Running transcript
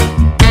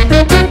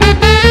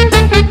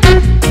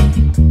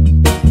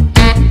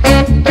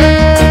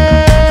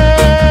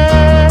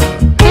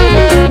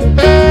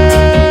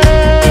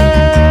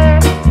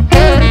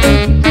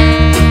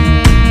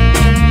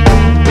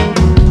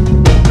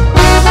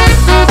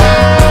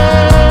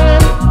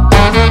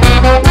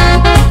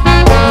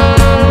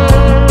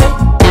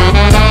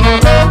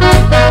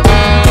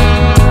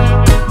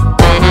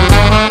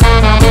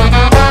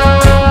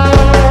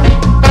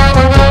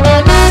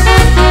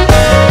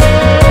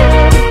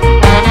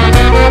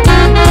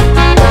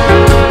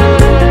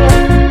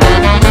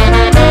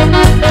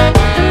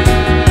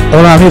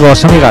Hola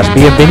amigos, amigas,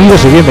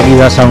 bienvenidos y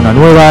bienvenidas a una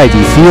nueva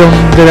edición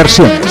de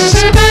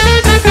Versiones.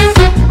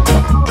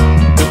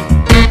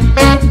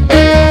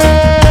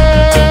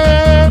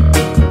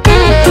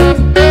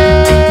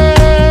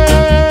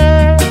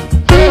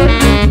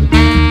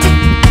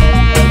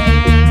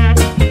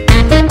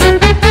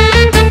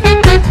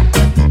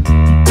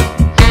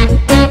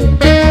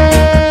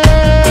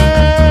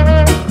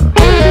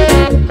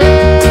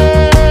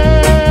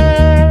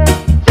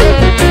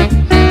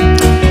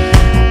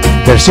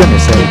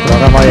 Versiones, el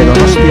programa de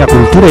Donostia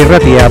Cultura y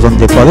Ratia,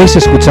 donde podéis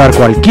escuchar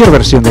cualquier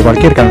versión de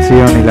cualquier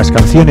canción y las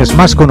canciones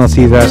más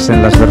conocidas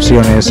en las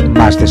versiones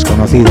más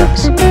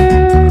desconocidas.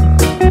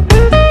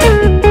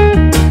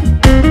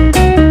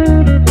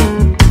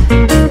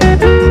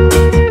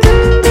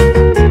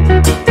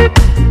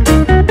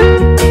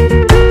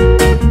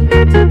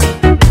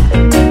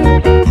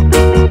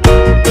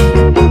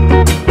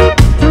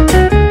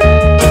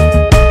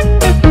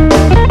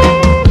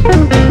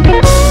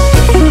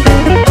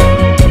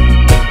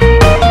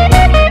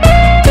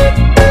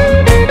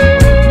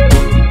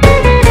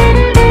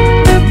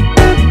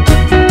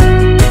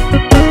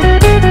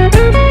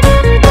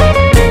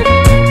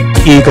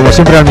 Y como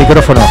siempre al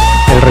micrófono,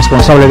 el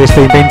responsable de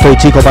este invento y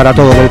chico para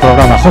todo del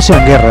programa, José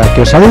Anguerra,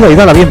 que os saluda y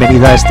da la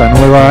bienvenida a esta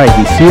nueva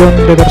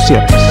edición de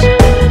Versiones.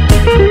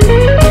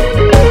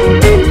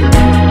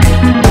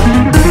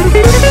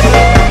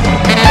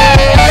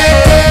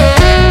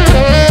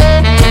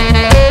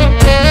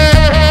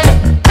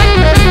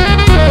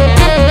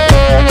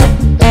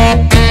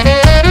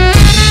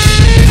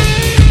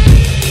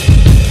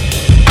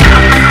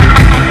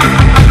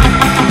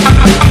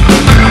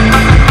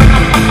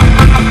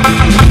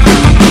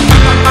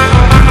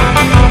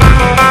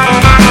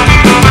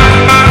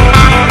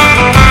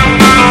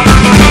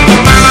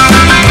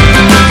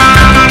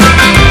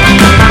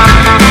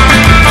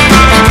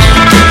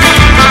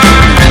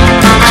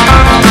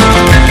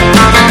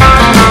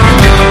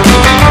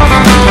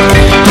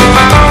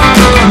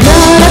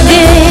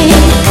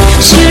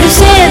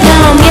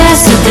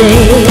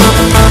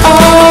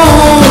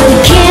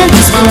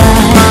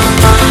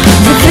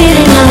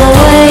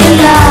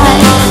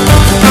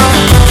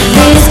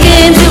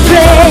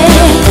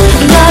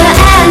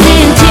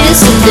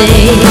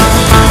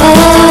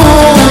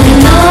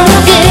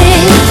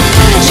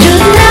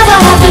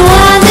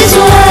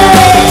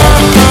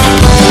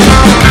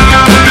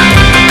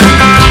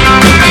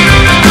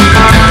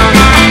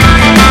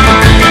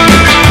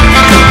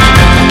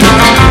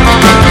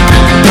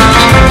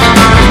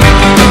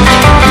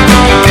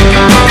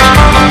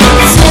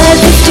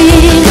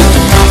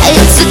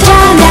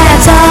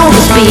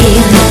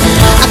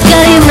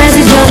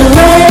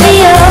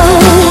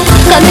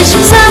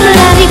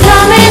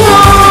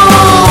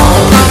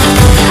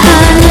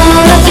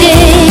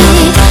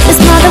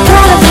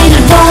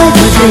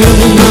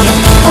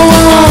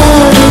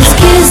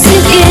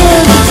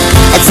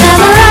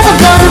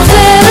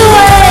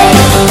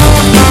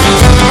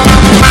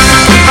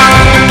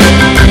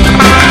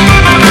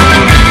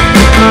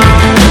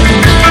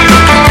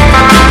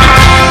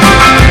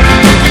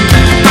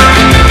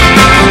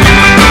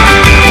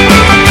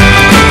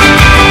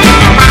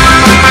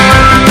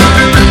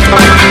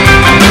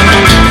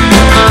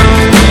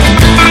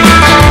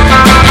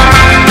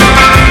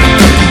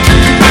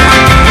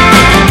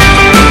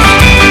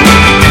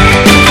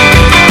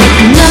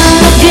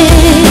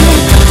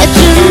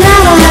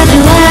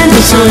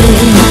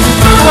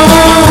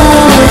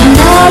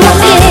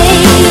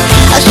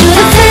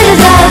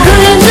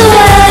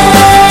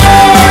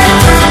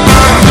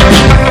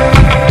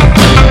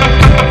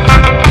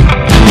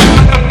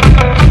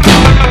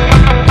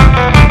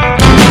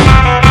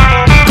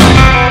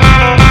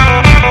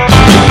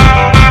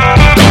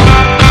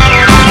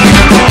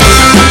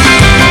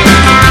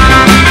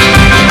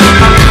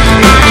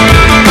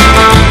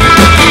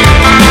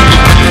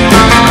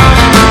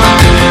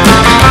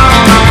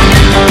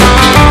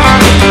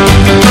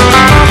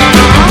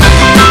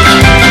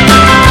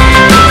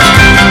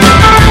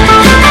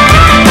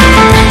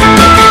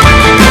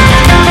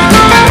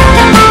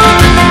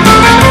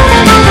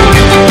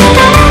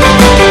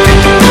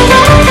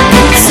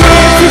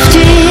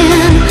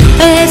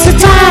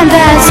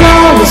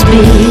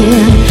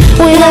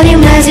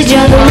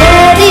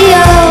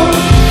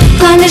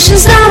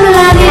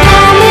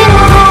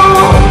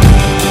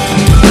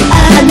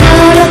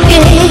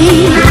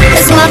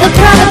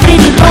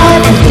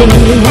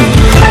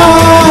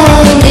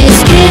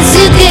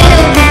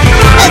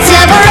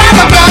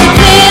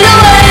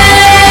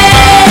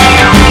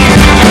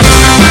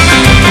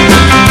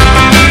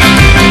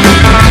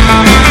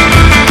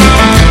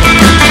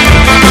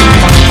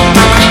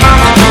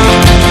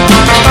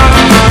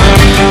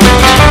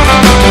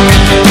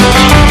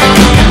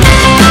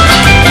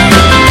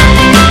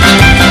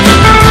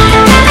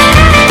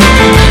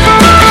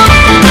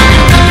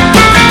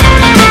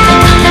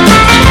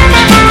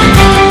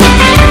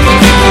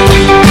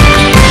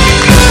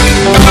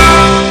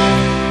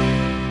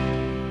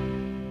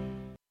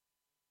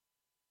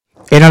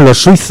 Eran los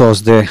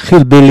suizos de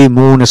Hillbilly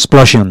Moon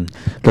Explosion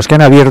los que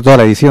han abierto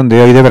la edición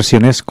de hoy de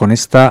versiones con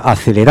esta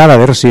acelerada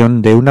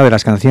versión de una de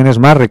las canciones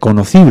más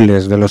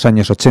reconocibles de los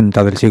años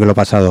 80 del siglo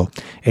pasado,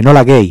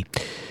 Enola Gay,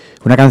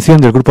 una canción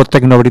del grupo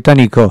tecno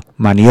británico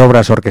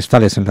Maniobras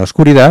Orquestales en la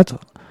Oscuridad,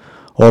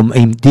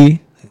 OMD,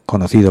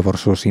 conocido por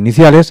sus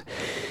iniciales,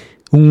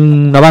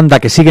 una banda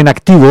que sigue en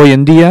activo hoy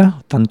en día,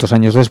 tantos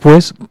años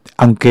después,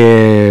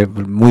 aunque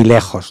muy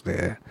lejos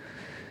de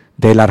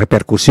la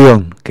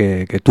repercusión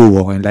que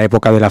tuvo en la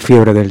época de la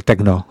fiebre del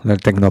techno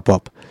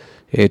pop.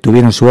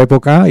 Tuvieron su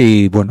época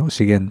y bueno,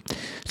 siguen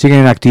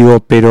en activo,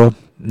 pero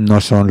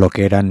no son lo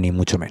que eran ni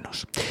mucho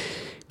menos.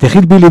 The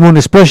Hillbilly Moon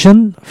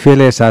Explosion,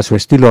 fieles a su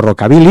estilo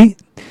rockabilly,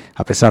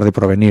 a pesar de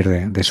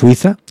provenir de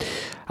Suiza,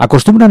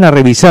 acostumbran a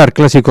revisar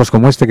clásicos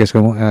como este que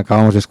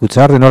acabamos de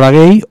escuchar de Enola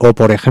Gay, o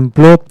por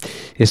ejemplo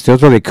este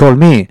otro de Call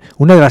Me,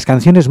 una de las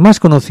canciones más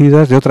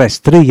conocidas de otra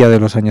estrella de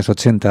los años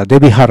 80,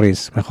 Debbie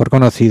Harris, mejor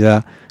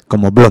conocida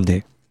como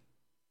Blonde.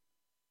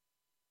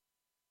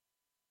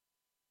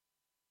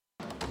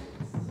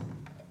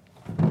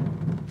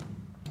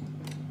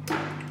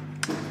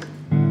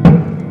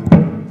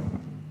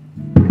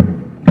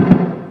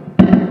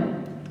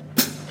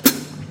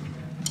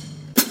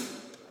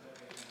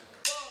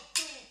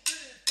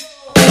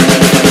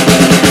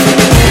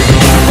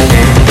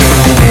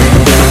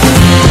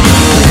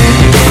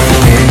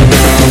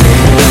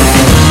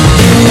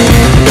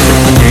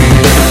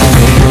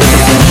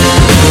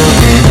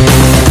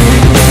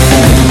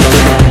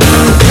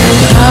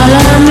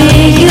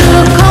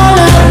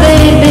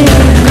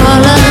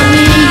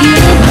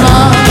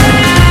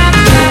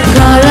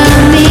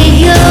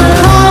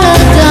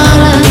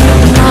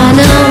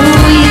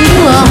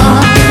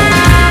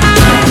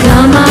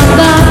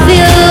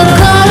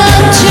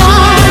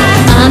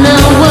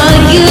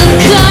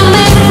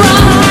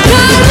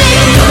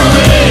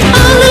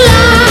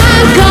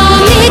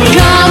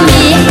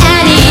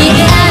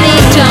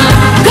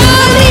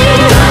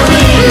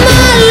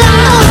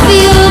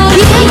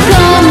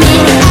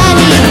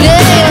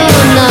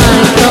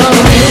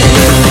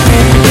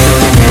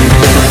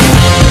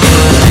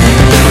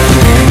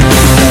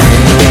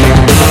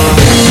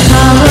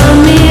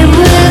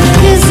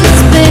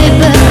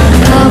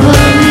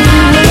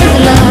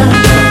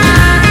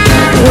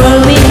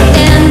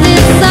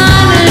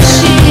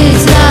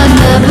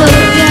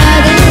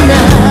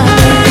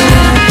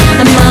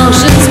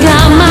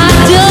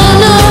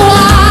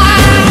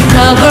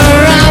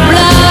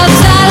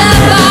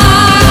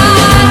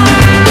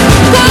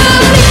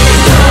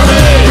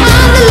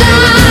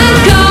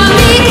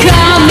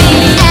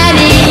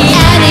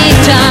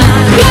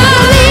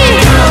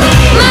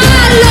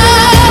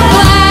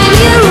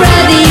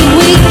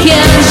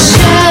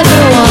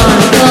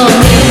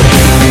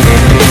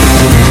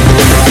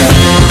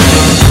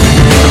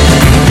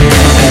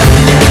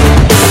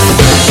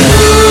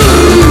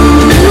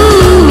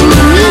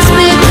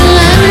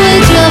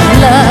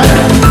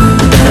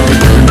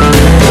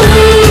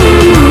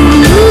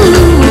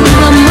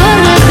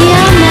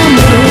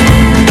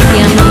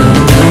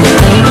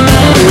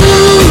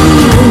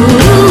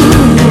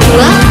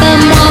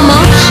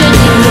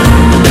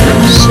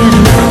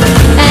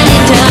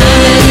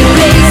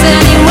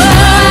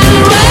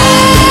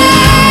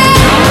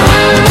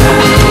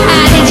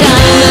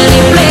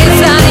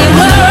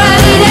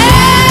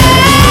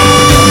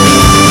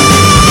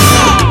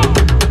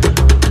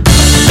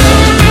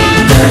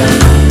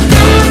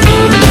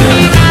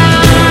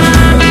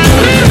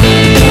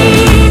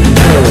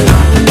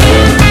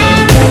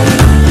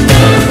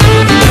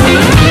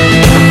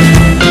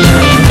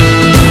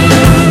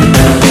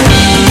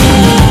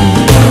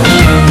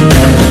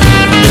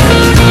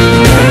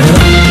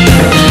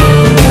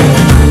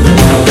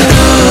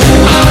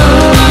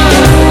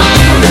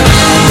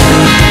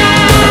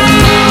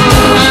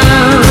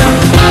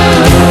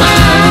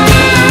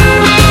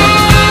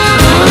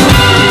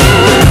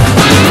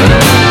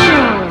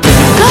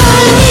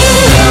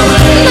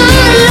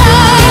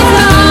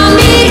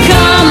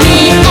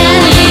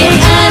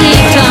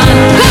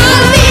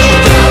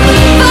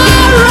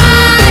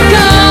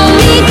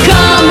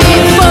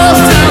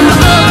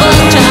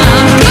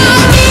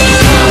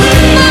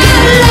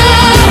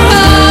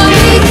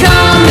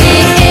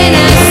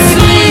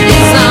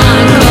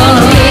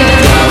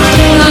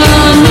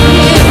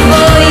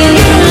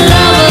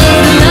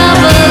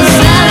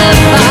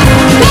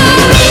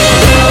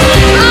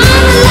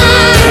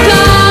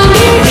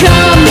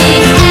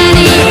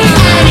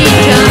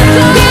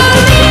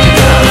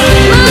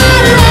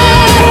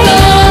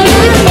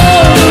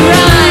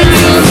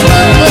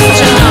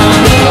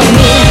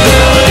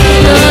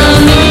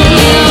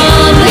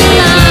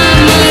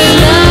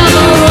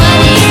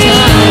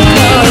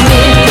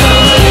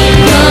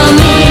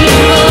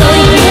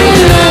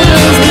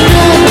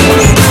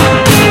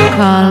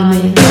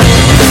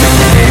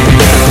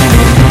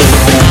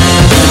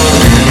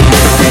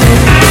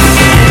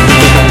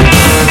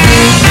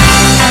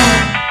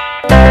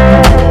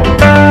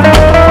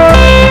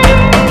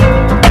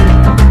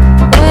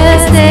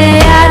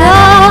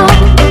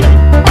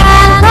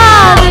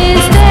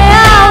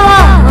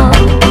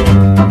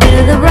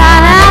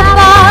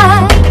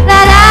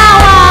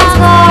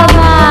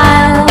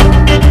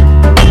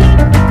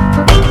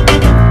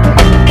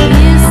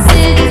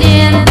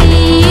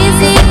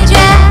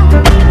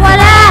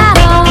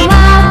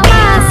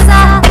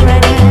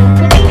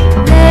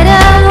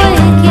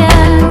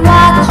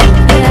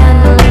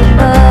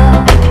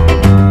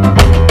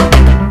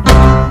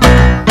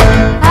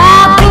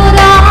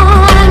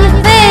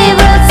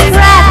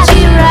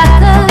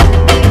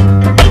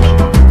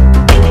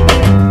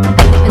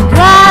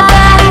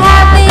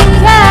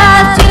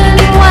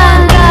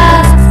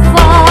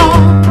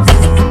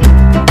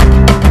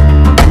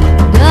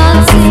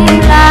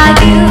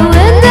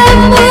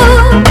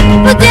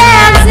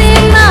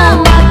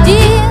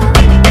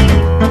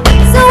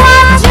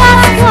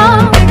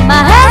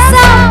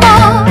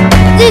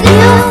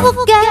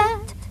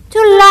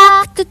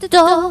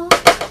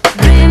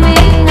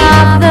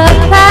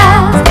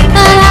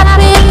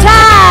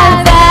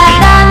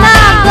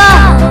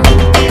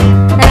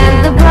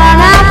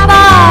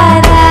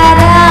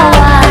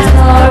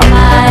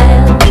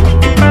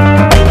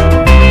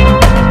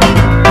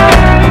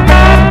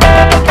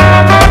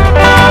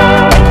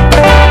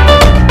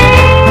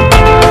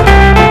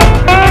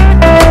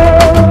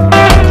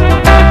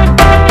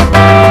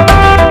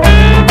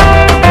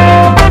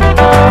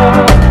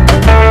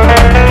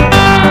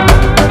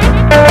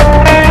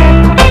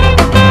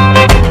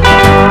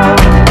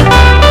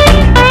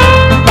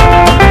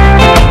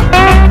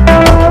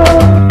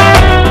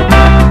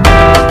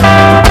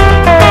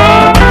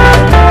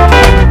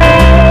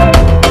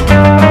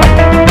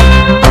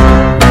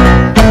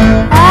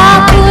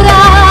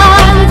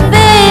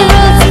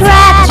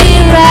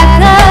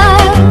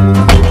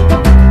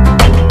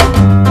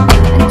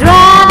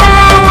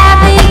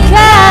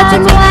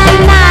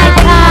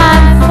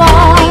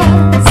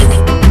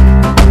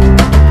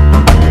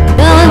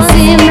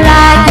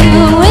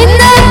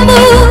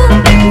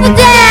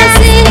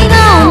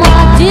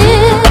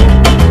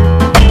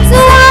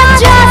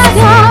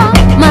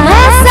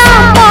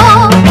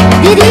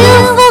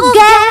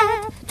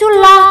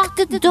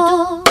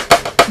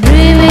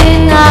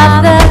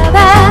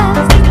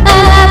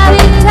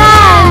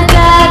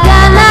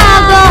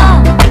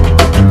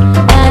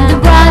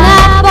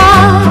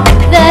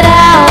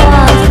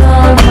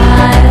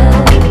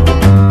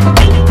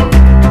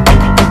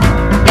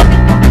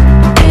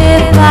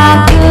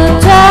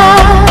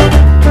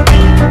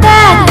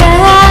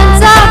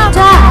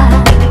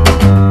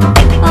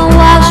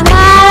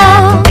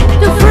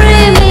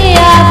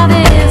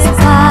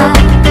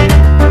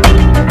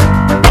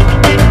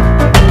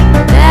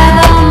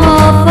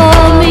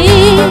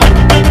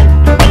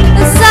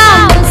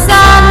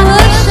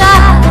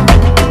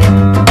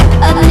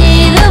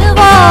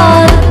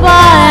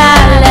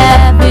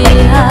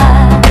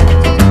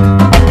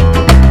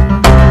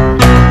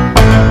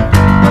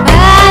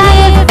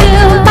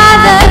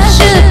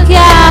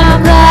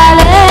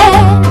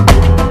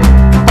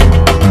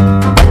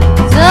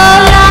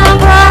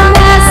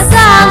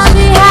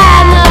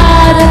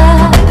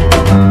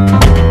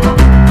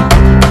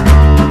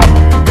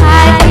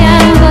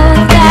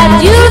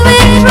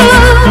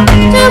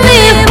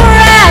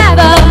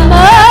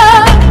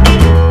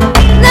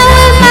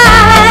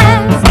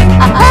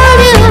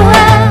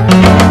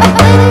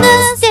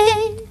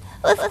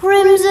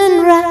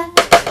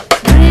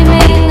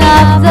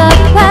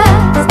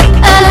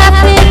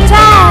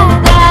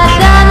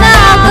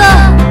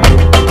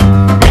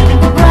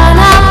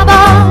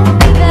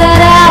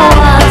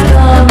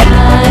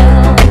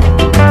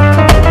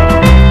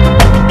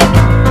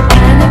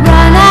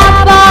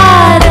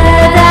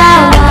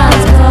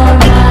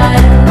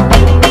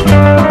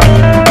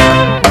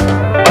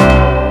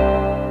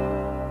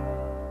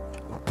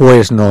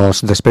 pues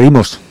nos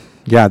despedimos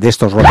ya de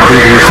estos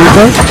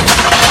rockabillycitos.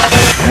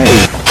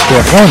 ¡Ay,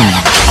 perrón!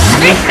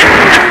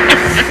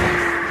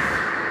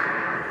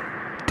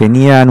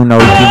 Tenían una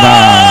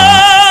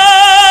última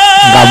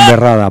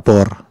gamberrada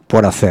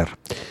por hacer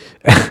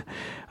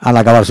al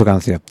acabar su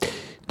canción.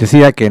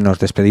 Decía que nos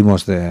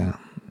despedimos de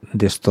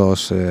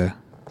estos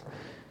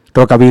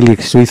rockabilly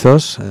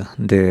suizos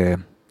de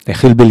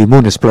Hillbilly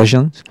Moon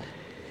Explosions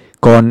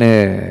con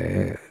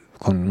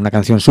una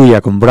canción suya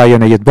con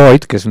Brian Elliott Boyd,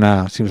 que es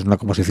una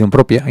composición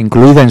propia,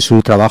 incluida en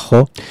su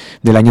trabajo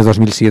del año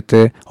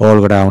 2007, All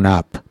Grown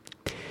Up.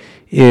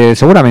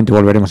 Seguramente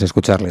volveremos a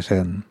escucharles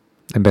en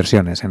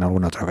versiones en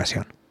alguna otra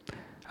ocasión.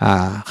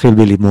 A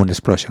Hillbilly Moon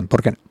Explosion,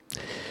 ¿por qué no?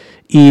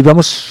 Y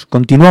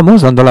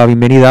continuamos dando la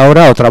bienvenida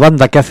ahora a otra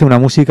banda que hace una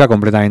música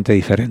completamente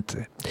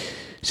diferente.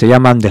 Se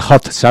llaman The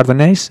Hot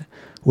Chardonnays,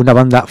 una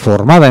banda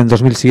formada en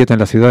 2007 en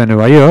la ciudad de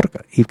Nueva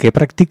York y que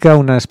practica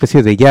una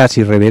especie de jazz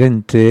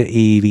irreverente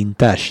y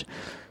vintage,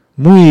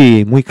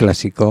 muy, muy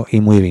clásico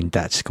y muy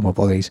vintage, como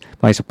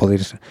vais a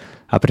poder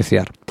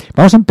apreciar.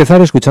 Vamos a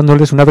empezar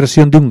escuchándoles una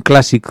versión de un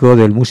clásico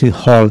del Music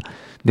Hall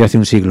de hace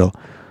un siglo,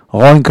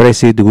 Going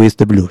Crazy with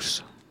the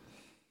Blues.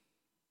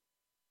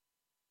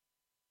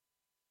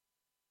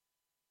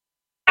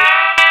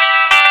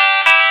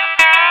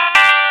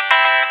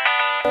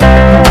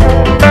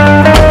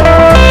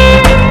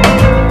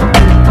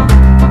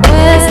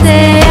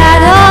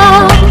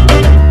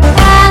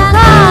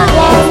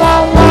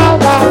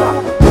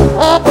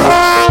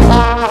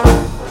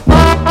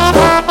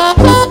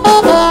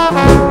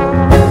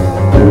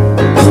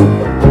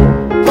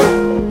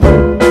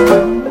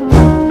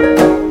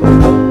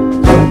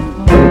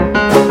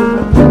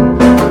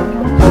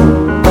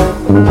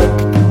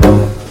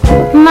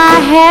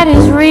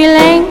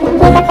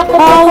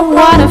 Oh,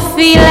 what a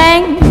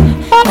feeling.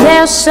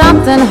 There's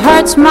something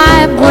hurts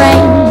my brain.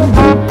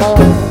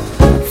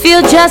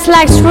 Feel just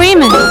like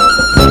screaming.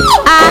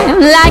 I'm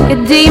like a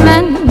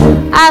demon.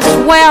 I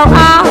swear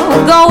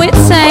I'll go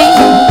insane.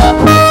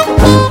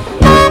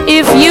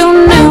 If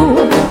you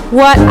knew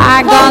what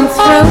I gone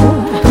through,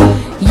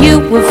 you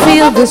would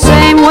feel the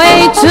same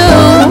way too.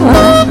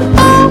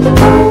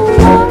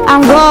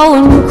 I'm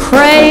going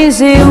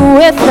crazy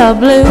with the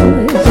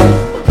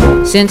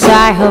blues, since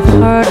I have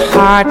heard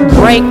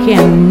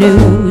heartbreaking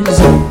news.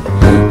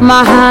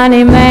 My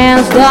honey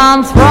man's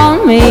done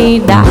thrown me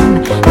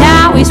down.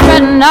 Now he's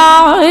spreading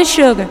all his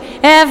sugar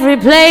every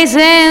place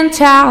in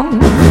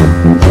town.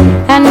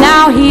 And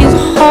now he's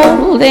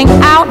holding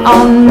out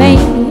on me.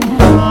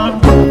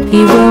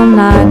 He will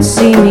not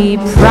see me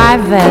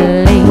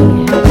privately.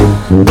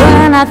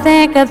 When I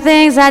think of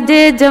things I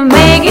did to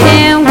make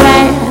him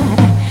glad,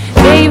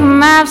 gave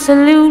him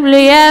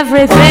absolutely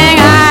everything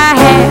I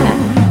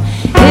had.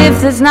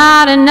 If there's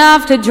not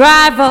enough to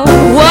drive a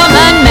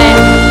woman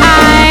mad,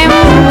 I'm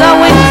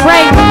going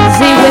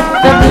crazy with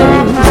the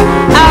blues.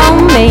 Oh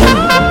me,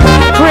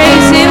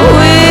 crazy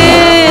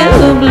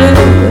with the blues.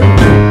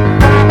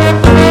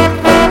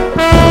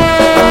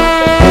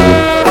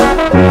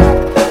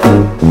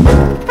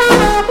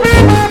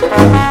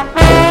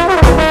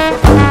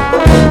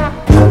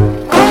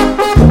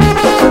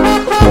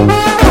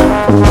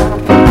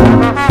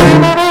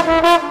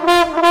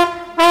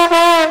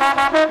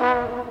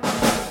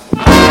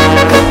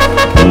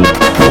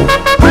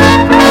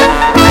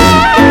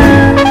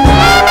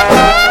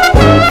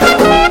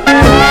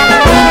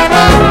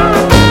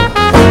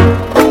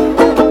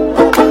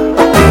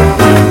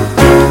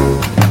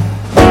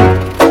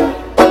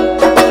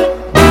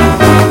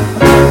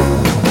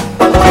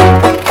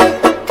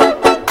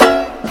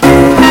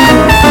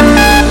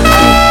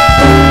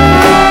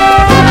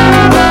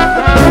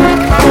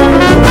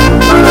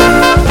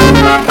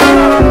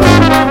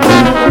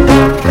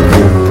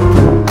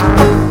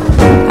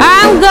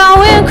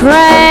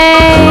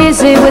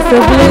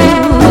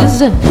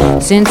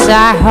 Since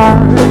I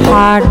heard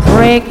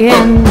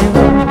heartbreaking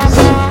news,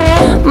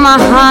 my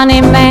honey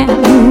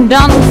man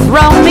done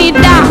thrown me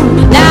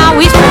down. Now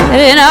he's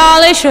spreading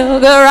all his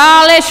sugar,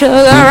 all his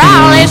sugar,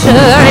 all his sugar,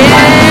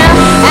 yeah.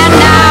 And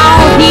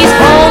now he's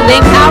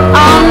holding out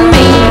on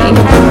me.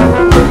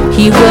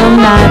 He will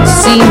not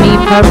see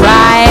me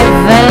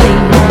privately.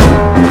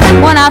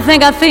 When I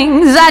think of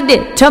things I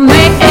did to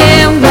make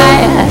him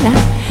glad,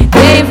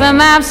 gave him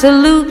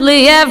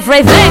absolutely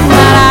everything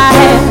that I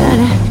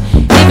had.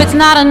 If it's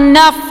not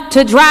enough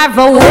to drive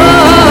a woman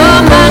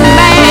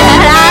mad,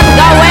 I'm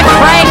going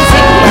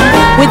crazy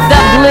with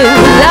the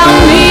blues. Oh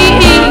me,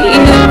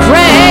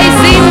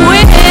 crazy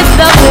with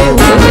the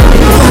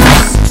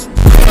blues.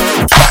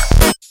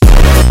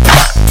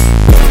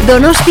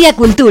 Donostia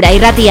Kultura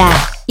Irratia,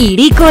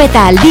 hiriko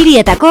eta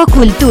aldirietako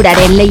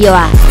kulturaren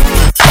leioa.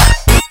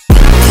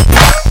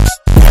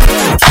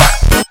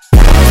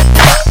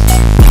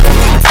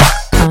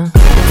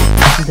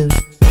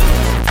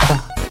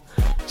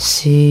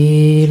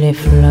 Si les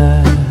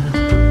fleurs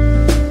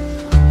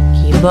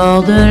qui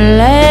bordent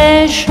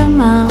les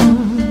chemins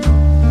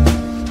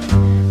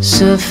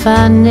se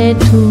fanaient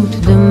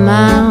toutes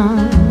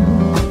demain,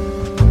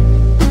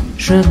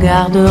 je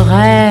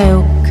garderai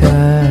au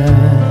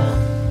cœur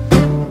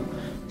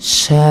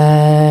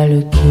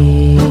Celle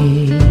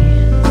qui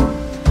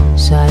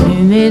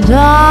s'allumait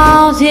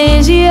dans tes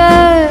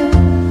yeux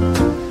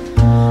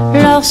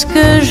lorsque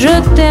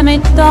je t'aimais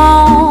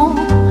tant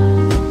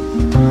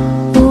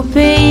au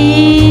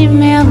pays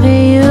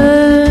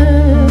merveilleux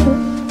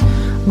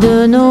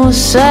de nos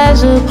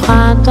 16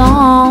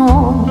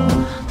 printemps,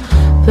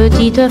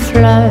 petite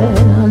fleur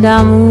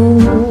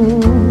d'amour,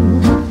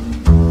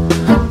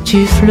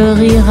 tu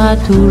fleuriras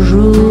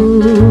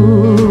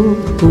toujours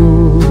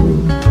pour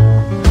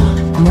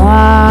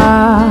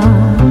moi.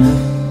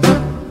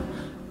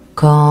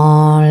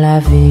 Quand la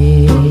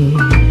vie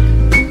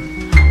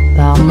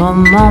par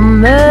moments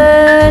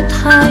me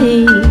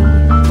trahit,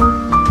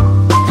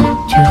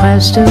 tu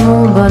restes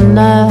mon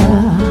bonheur,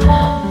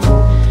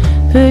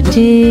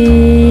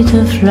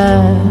 petite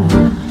fleur.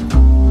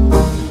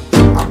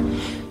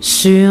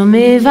 Sur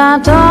mes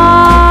 20 ans,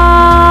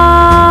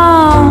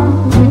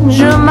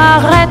 je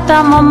m'arrête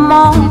un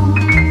moment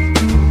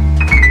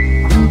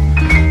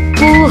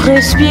pour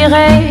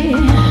respirer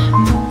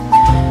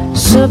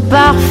ce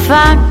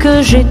parfum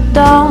que j'ai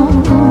tant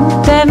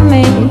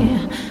aimé.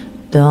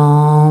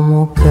 Dans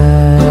mon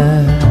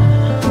cœur,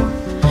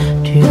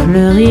 tu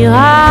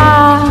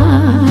fleuriras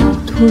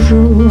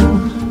toujours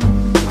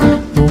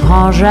au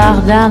grand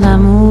jardin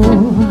d'amour,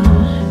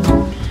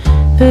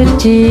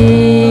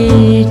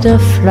 petite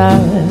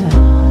fleur.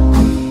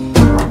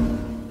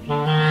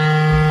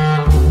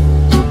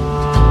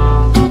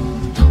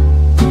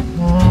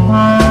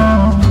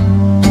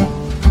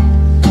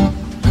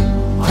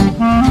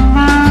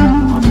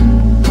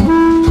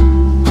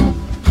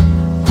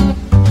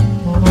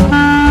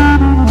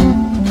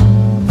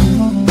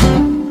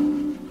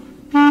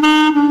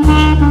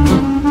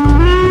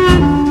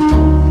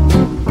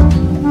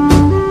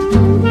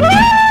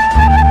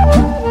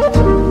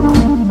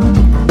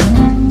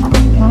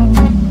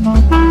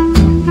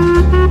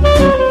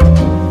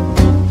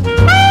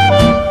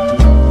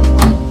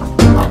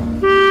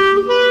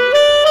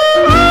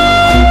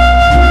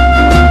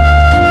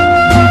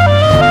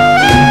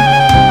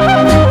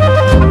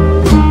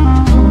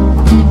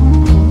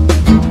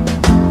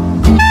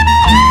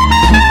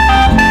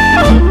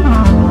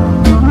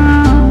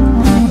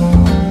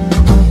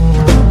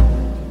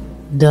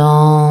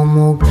 Dans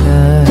mon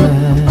cœur,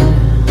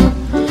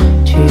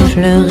 tu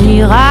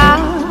fleuriras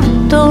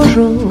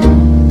toujours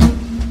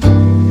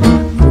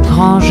au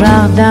grand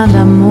jardin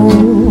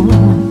d'amour,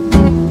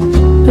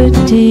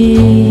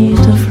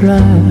 petite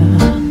fleur.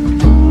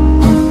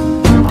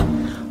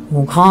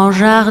 Au grand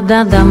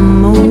jardin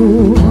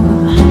d'amour,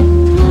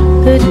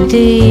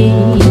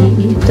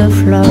 petite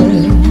fleur.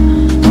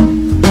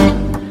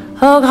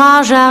 Au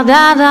grand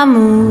jardin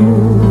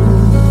d'amour,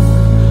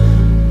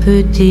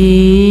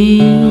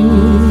 petite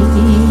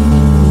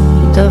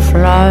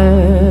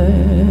fleur.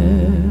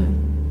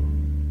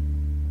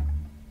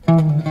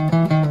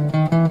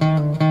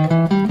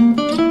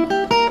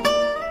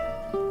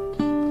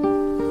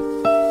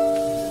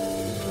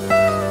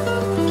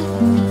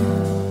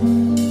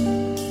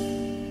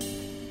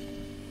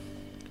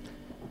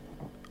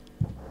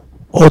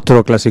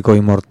 Otro clásico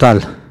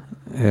inmortal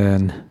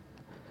en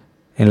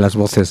las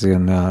voces y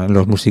en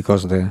los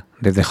músicos de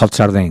The Hot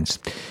Sardines.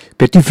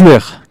 Petit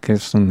Fleur, que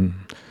es un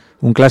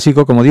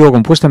clásico, como digo,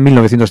 compuesto en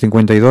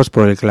 1952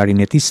 por el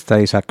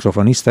clarinetista y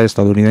saxofonista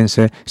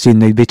estadounidense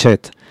Sidney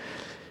Bechet.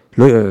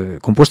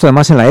 Compuesto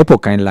además en la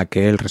época en la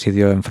que él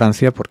residió en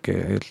Francia, porque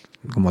él,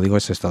 como digo,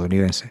 es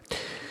estadounidense.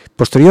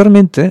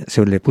 Posteriormente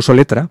se le puso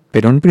letra,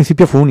 pero en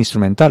principio fue un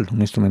instrumental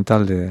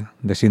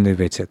de Sidney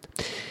Bechet.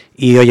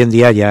 Y hoy en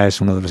día ya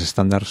es uno de los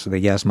estándares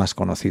de jazz más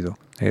conocido.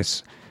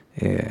 Es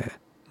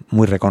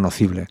muy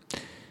reconocible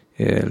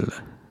el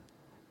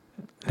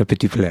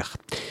Petit Fleur.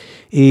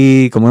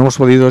 Y como hemos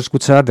podido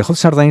escuchar, The Hot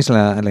Sardines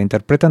la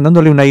interpretan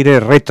dándole un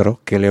aire retro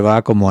que le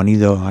va como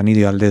anillo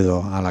al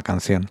dedo a la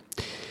canción.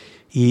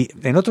 Y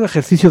en otro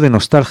ejercicio de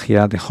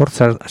nostalgia, The Hot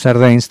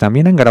Sardines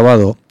también han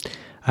grabado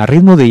a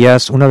ritmo de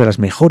jazz una de las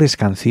mejores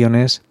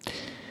canciones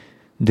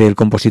del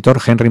compositor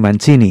Henry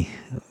Mancini,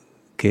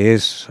 que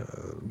es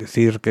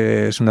decir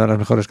que es una de las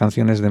mejores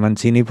canciones de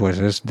Mancini, pues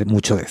es de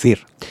mucho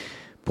decir,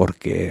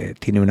 porque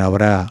tiene una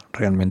obra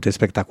realmente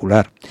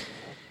espectacular.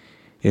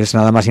 Es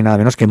nada más y nada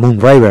menos que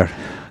Moon River,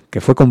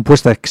 que fue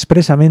compuesta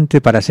expresamente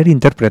para ser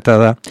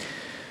interpretada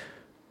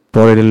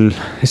por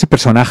ese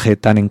personaje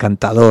tan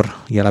encantador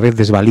y a la vez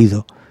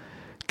desvalido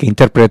que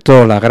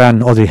interpretó la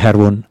gran Audrey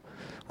Hepburn,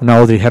 una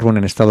Audrey Hepburn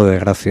en estado de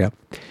gracia,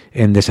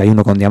 en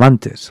Desayuno con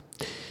Diamantes.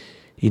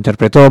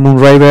 Interpretó a Moon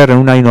River en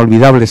una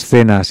inolvidable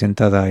escena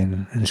sentada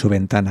en su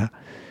ventana,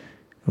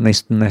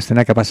 una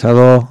escena que ha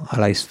pasado a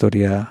la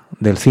historia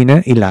del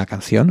cine y la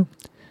canción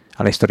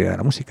a la historia de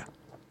la música.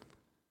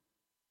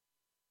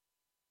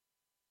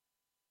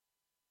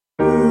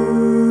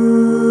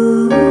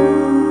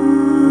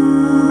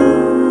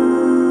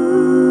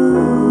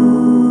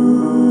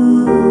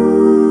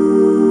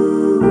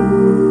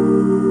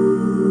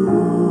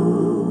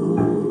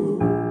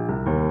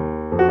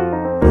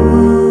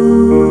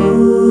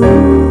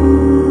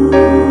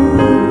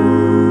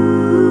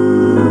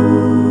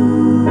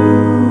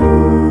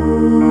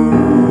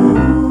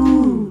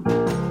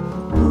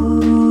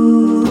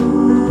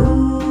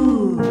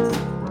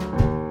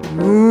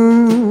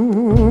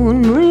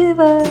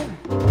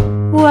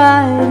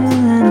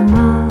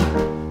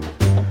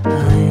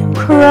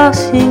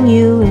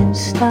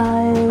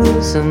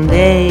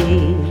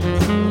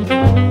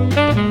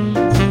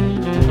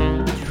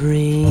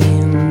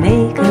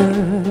 maker,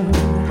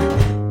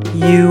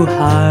 you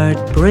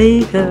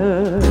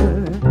heartbreaker.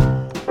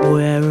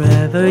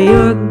 Wherever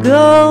you're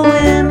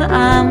going,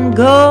 I'm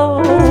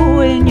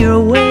going your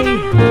way.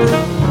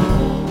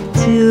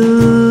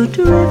 Two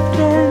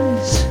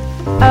drifters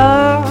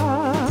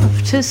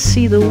off to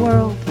see the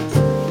world.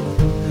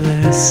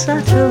 There's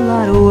such a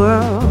lot of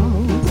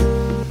world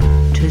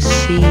to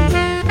see.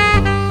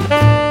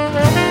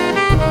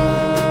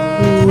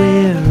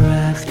 We're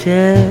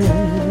after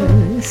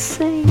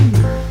same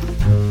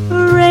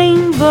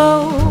rainbows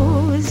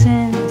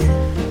and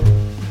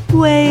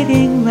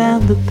waiting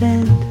round the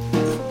bend.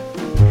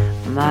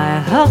 My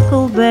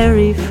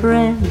huckleberry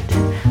friend,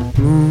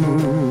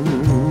 moon,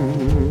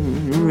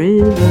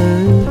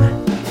 river,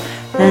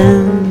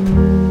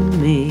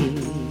 and me.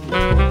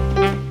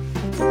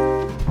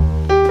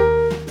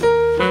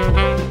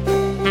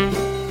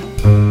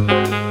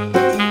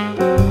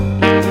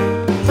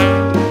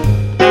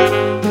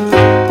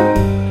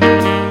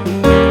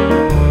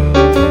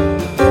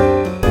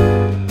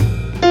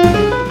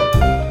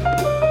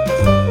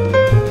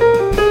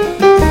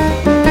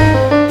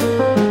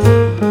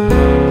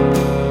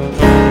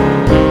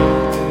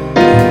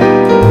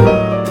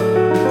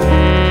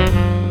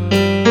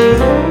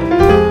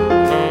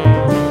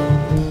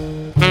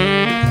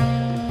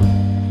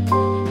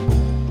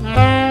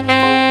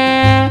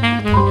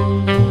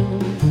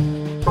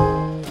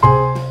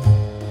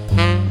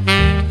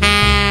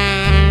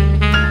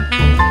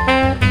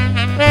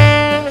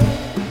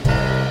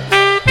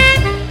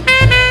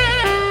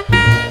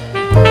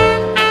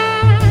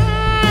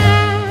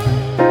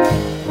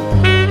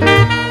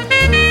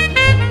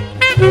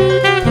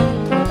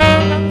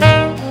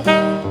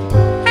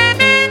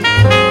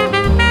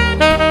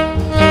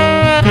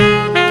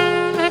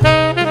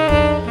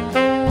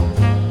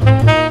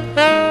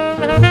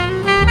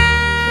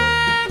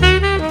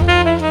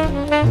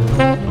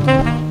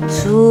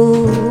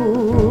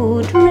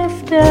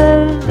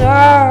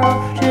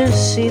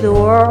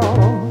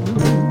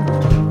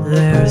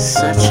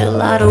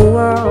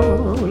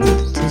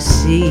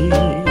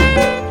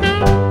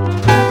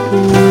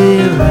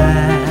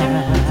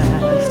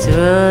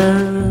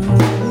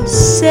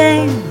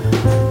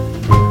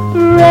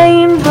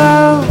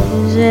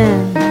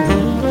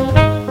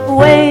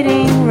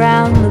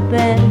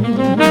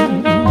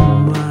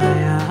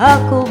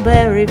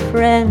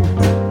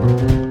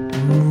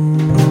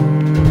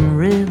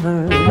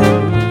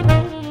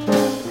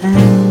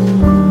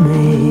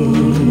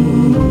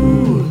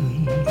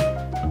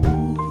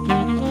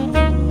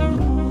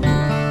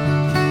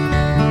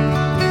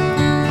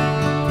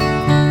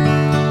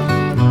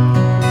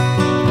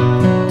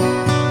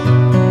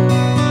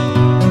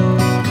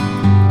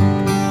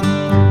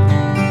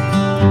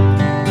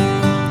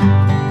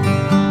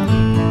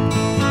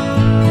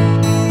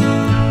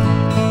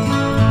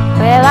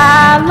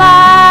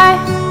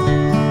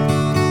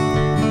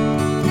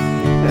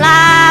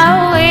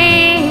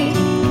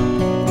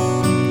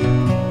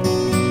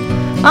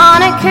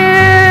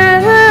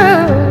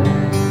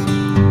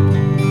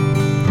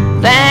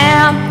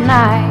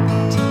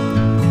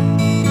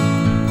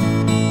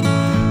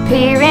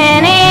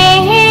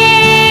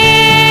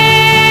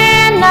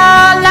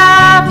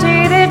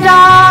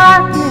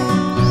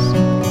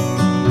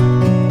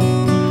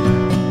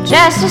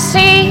 Just to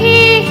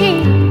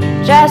see,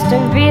 just to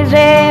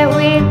visit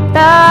with the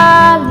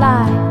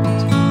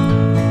light.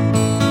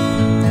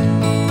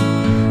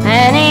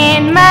 And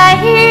it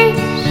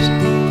makes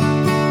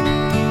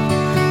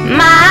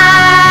my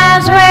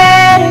eyes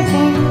wet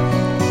again,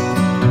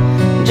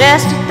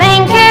 just to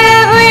think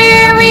of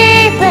where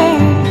we've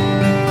been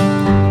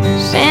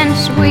since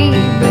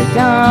we've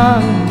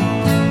begun.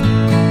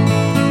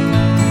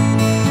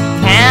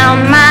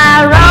 Count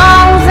my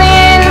wrongs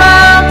and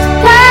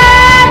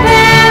multiply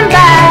them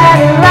by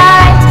the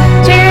right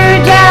to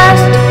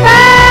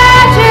justify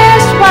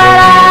just what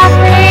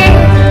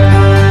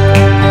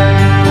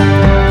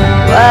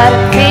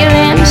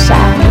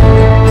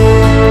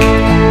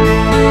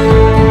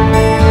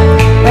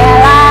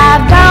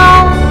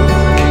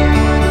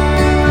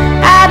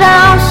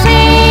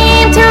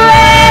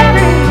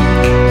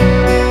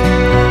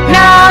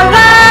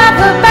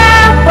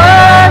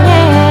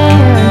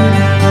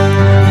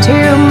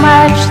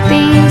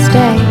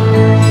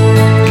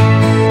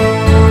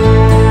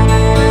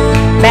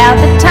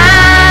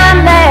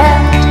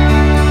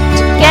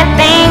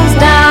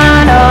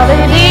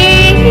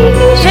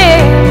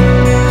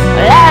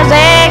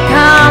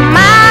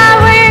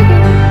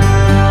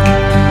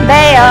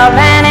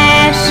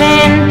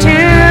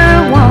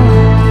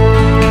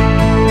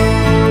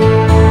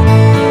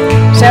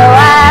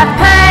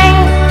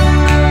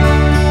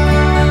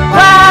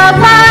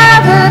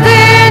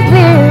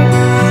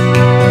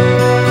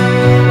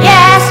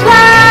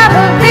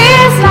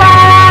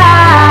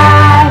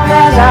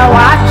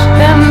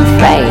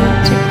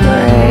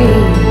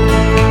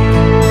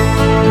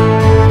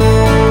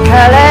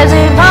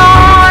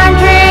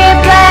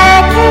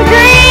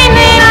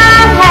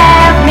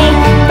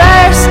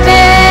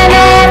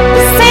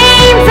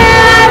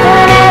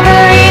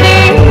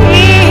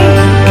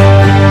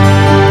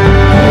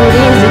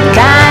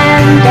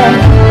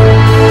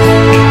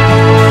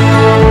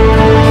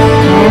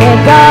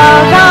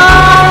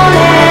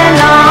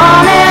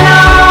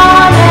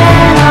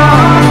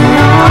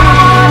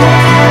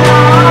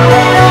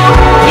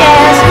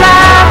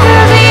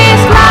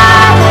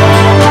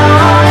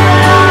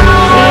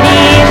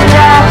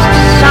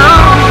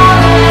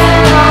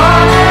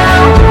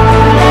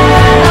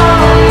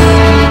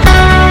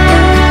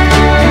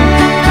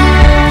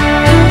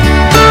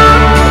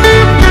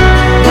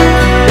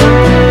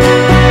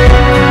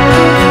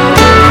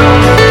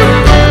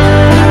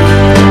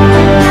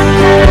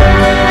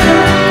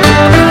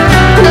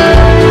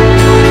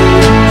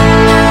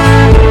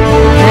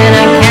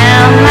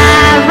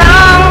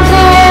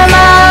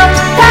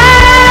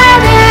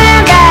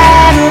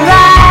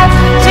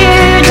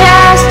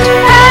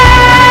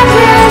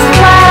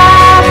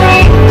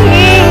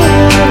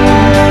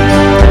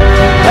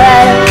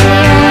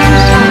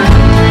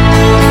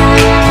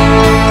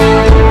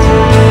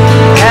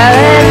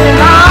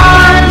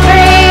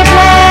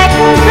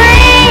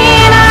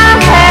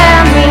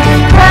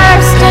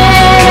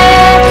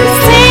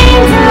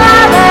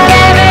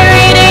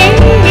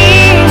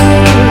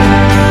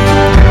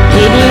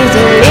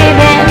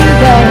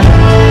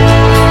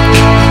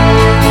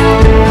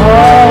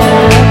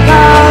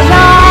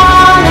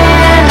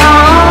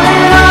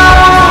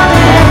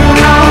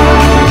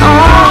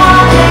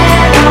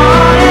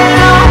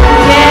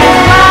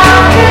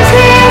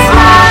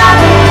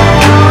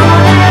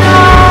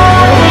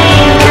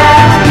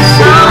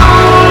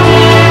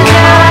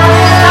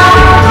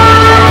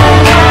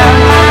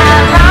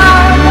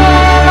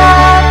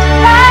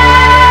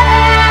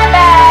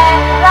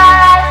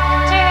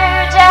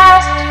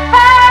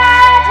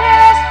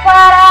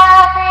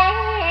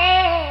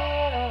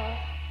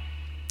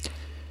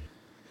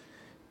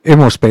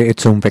Hemos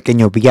hecho un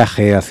pequeño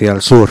viaje hacia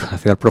el sur,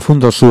 hacia el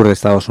profundo sur de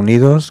Estados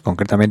Unidos,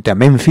 concretamente a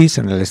Memphis,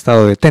 en el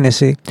estado de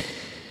Tennessee,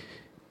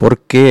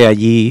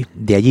 porque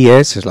de allí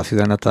es la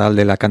ciudad natal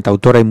de la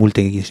cantautora y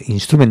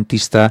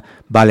multiinstrumentista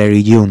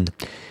Valerie June,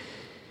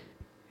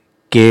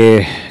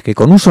 que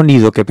con un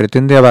sonido que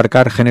pretende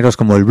abarcar géneros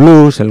como el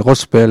blues, el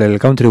gospel, el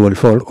country o el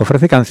folk,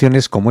 ofrece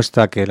canciones como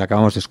esta que le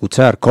acabamos de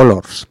escuchar,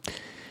 Colors,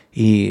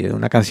 y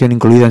una canción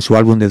incluida en su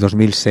álbum de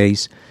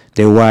 2006,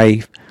 The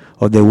Wife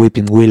of the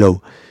Weeping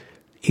Willow,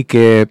 y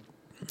que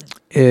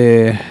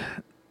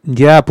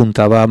ya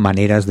apuntaba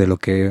maneras de lo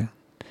que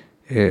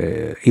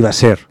iba a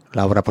ser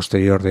la obra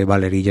posterior de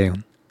Valerie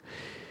June.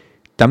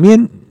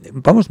 También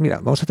vamos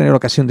a tener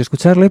ocasión de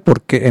escucharle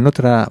porque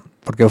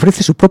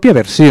ofrece su propia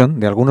versión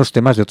de algunos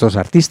temas de otros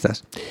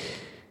artistas,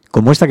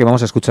 como esta que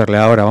vamos a escucharle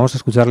ahora. Vamos a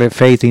escucharle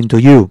Fade Into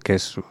You, que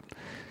es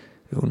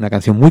una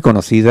canción muy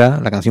conocida,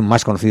 la canción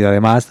más conocida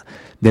además,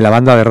 de la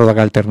banda de rock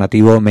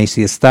alternativo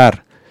Macy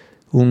Star,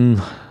 un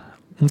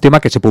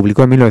tema que se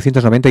publicó en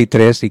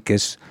 1993 y que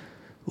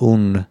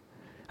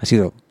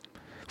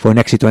fue un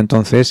éxito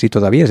entonces y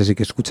todavía se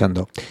sigue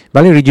escuchando.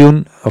 Valerie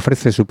June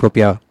ofrece su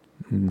propia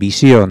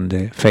visión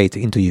de Fade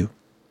Into You.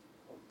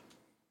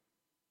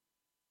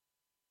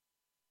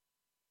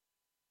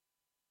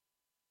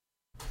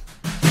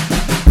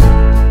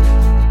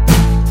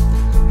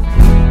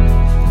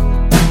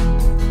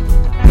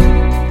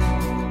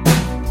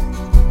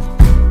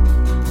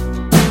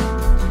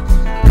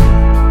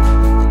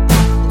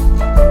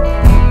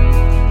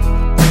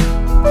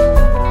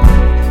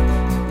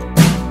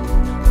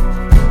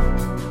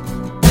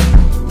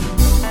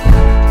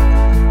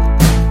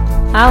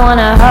 I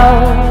wanna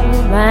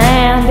hold my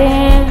hand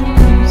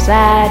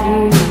inside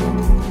you.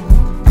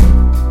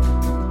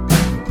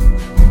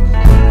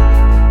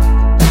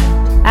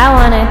 I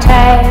wanna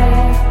take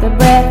the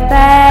breath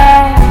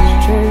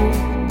that's true.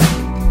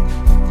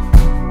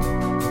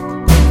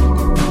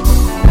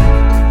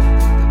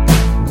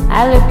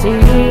 I look to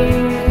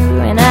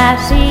you and I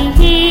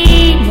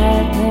see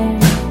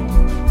nothing.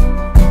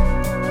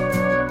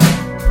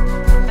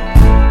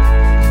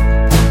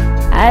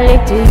 I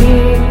look to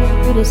you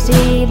to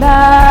see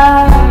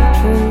the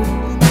truth.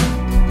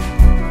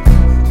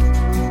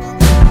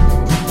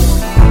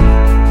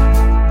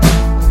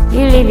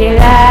 You live your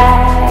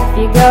life,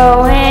 you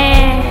go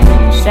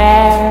and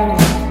share.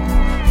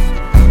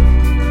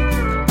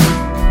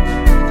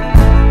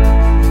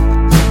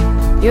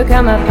 You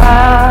come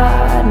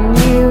apart and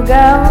you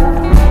go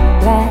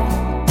black.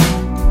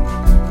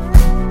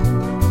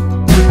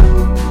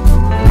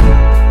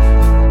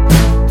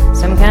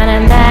 Some kind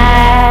of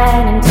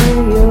night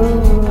into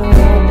your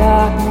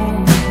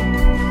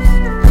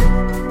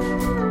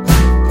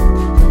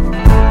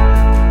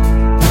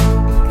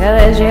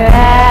colors your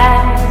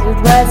eyes with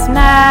what's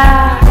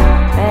not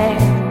there.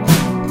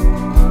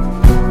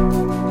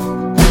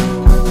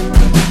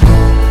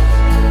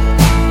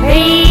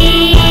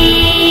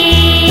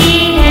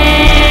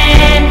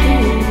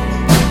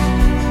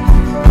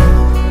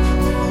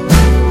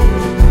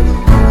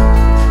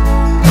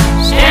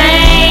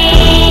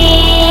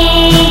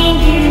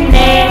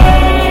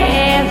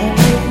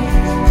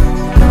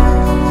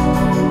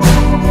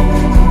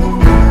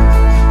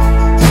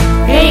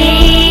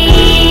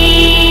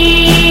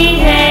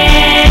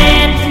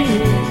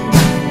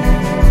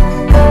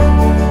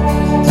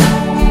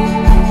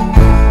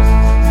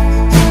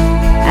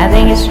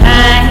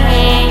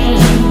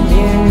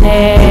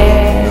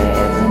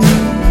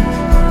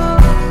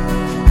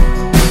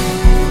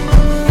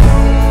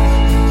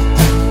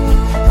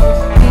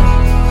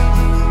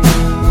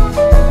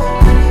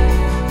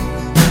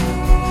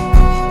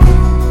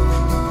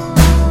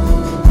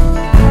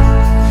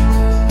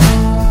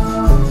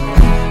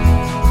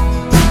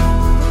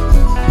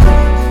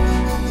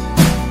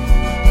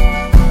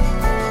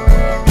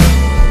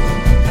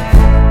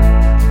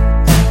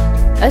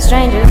 A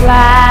stranger's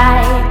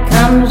light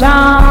comes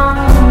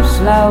on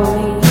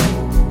slowly.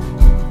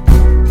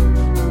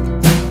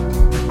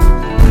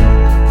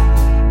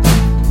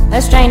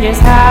 A stranger's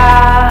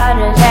heart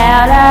is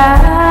out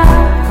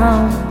of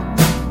home.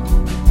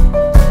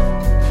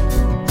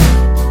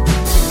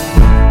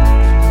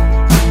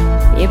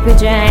 You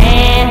put your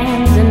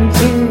hands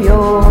into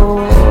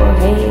your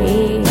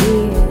head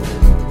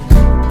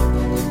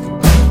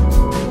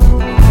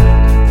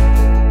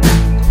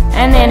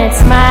and then it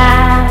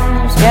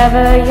smiles,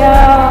 cover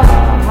your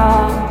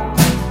heart.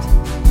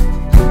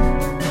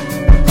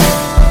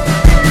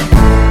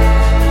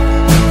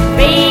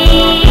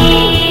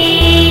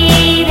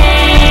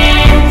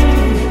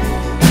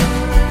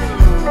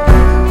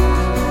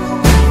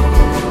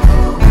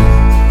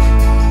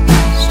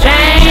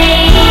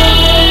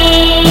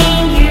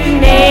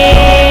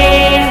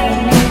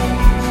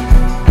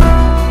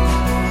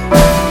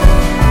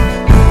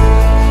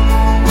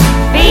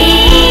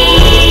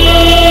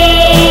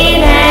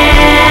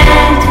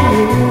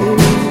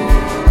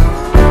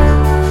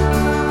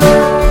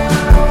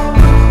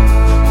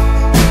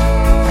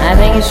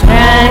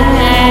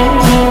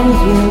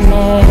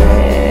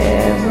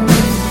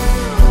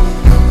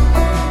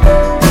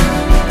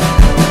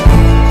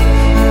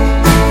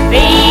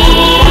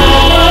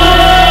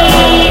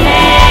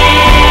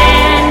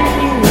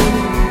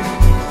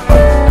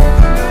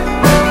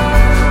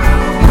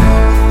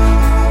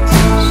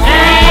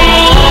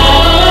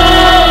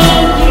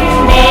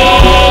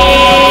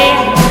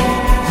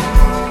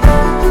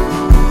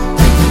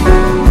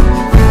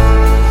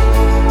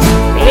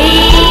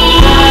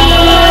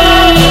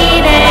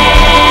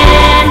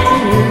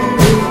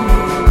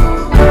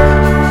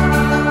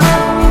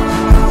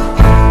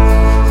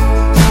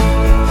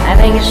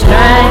 think it's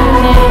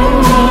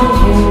strange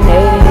you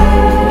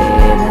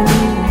never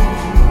knew.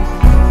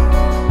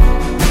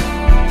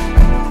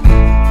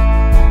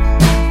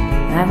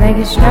 I think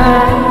it's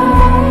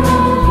strange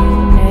you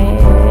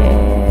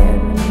never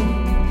knew.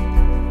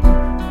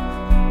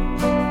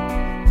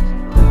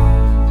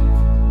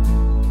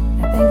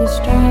 I think it's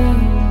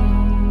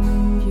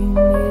strange you never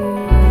knew.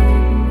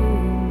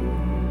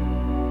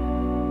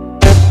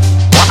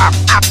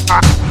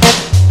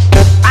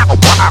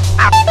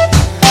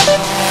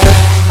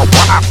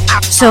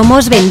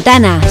 Somos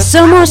ventana,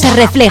 somos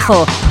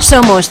reflejo,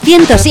 somos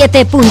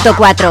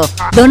 107.4,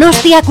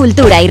 Donostia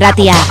Kultura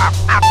Irratia.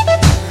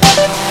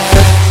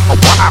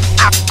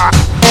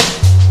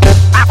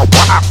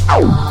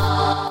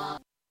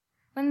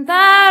 When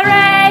the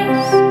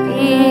race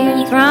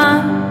is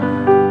run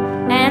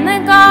and the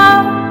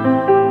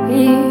goal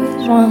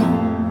is won,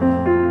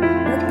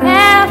 look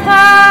how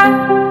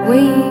far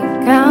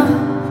we've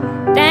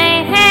come,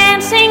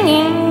 dancing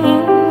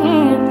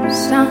in the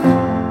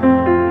sun.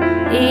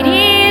 It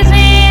is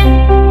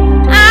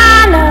in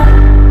I know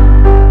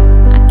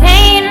I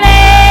can't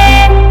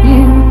let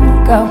you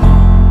go.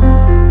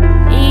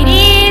 It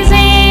is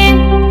in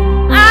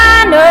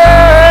I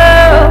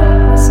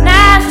know it's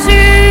not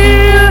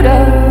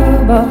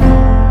suitable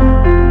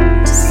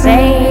to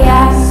say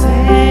I,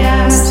 say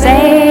I,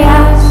 say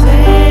I,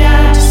 say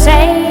I,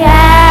 say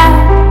I,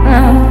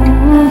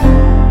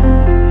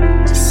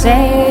 to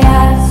say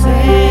I,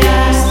 say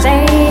I,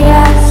 say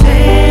I,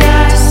 say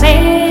I,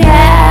 say I.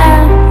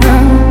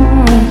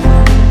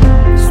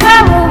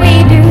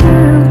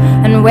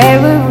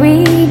 Where would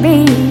we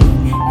be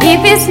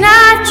if it's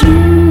not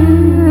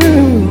you?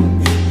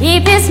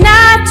 If it's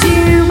not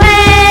you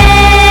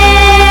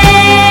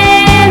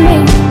and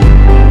me.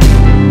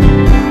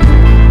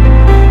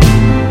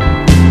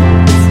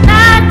 It's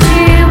not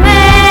you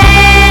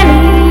and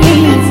me.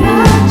 It's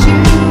not you.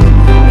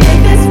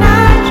 If it's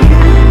not you.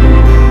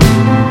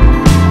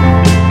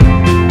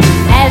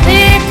 As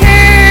the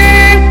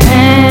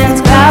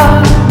curtains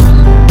close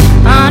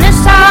on a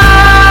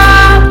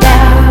soft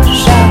out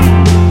show.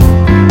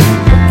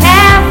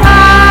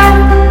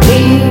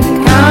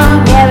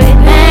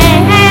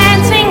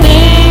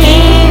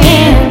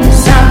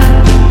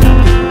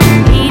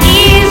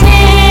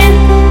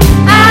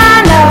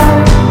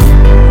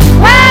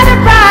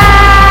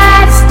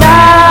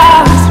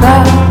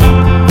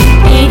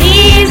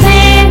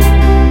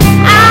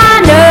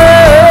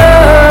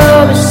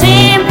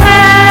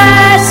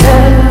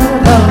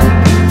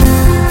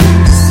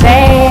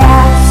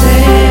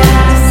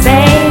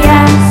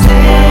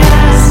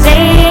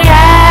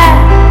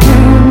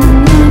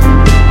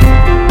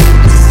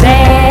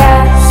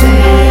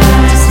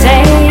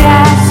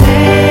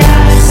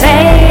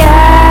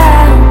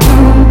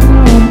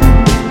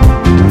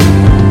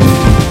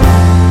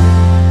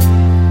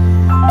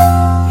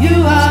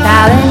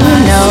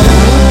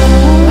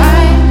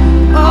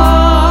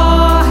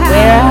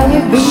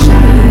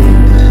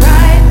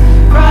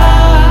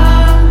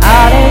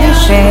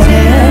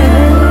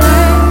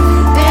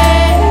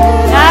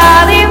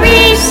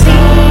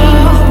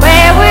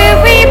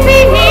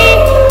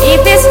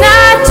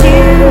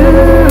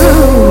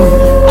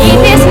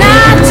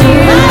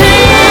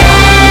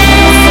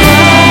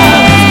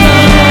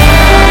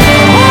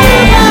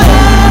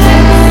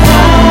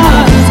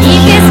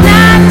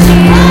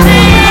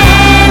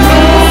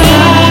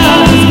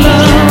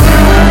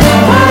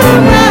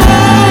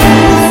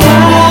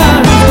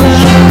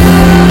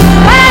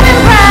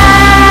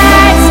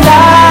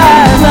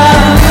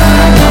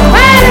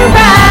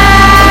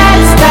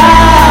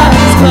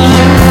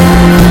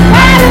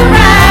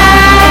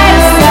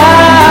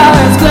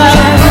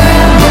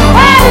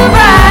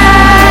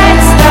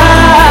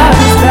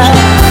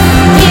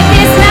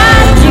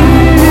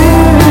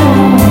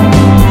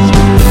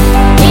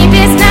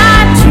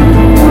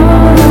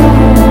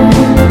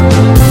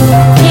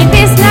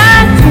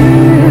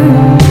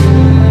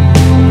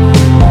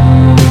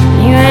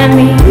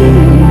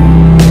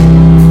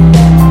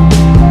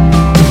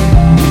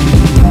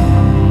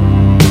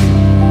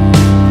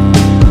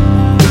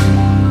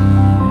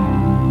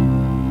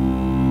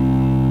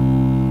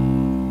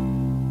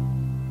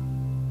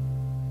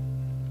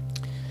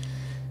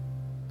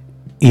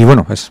 Y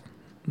bueno, pues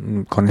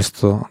con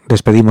esto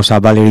despedimos a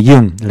Valerie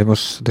Young. Le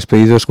hemos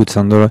despedido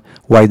escuchando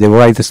Why the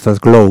Bright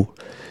Stars Glow,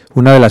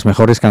 una de las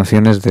mejores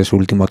canciones de su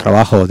último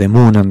trabajo, The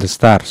Moon and the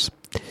Stars.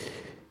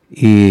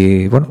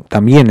 Y bueno,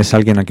 también es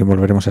alguien a quien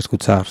volveremos a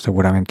escuchar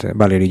seguramente,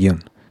 Valerie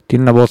Young.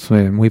 Tiene una voz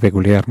muy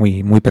peculiar,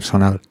 muy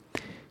personal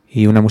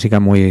y una música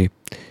muy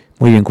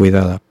bien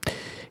cuidada.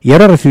 Y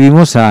ahora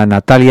recibimos a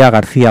Natalia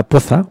García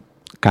Poza,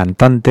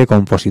 cantante,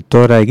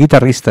 compositora y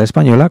guitarrista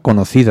española,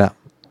 conocida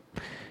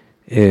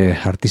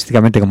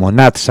artísticamente como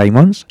Nat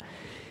Simons,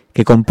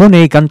 que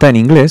compone y canta en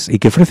inglés y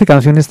que ofrece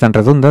canciones tan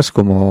redondas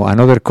como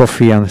Another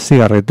Coffee and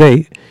Cigarette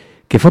Day,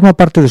 que forma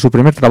parte de su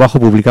primer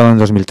trabajo publicado en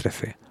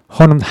 2013,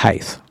 Honham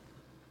Heights.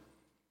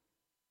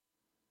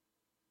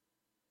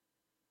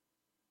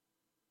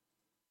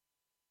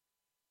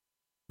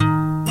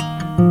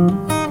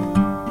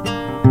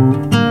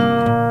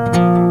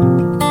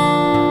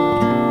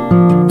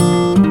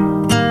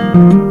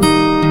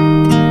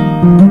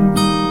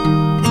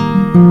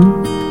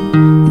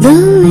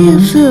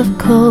 of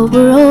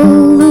cover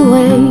all the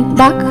way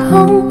back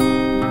home.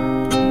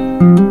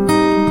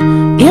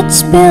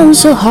 It's been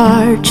so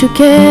hard to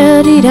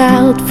get it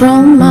out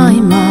from my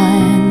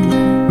mind.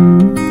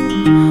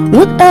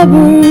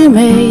 Whatever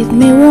made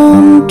me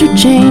want to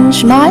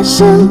change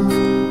myself,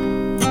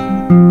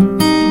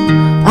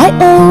 I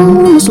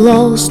almost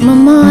lost my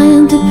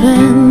mind to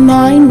pen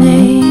my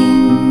name.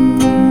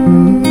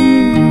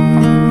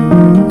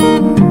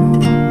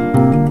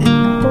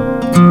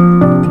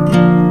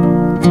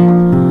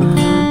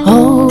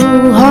 Oh,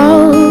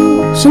 how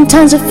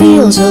sometimes I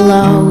feel so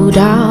low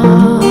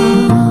down.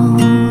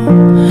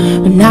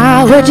 But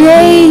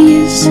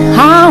nowadays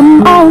I'm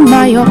on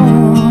my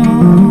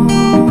own.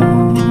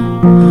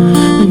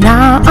 But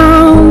now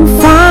I'm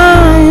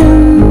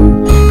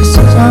fine, 'cause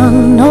it's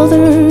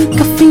another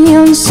coffee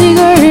and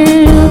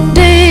cigarette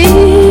day.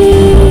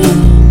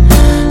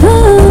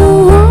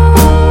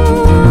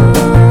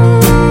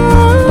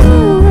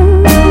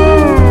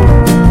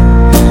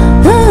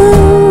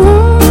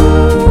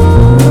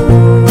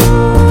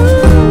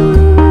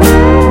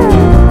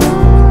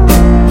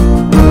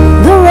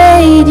 The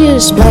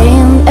radio's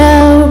playing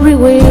every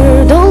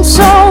weird old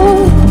song,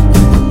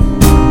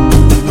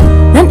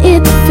 and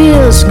it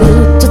feels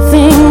good to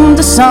think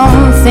that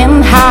something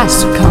has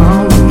to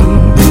come.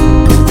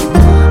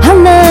 I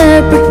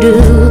never do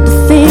the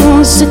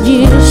things I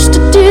used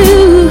to do.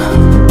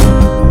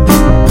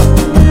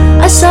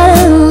 I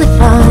suddenly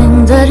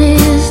find that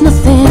is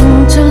nothing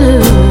to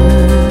lose.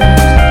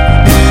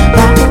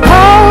 But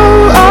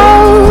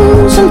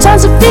oh,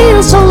 sometimes I feel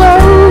so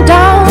low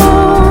down.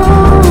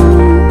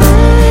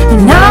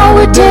 And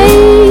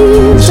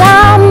nowadays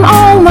I'm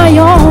on my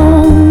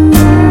own.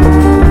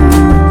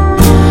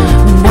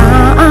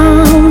 Now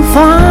I'm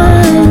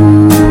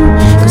fine,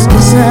 'cause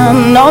it's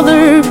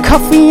another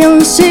coffee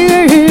and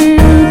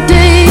cigarette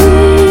day.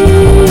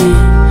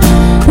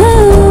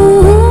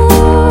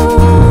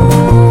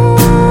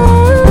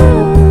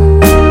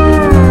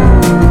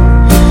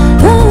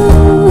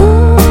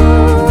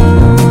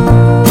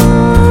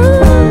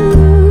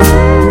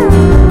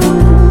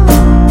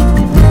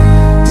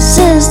 This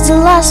is the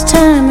last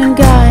time I'm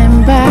going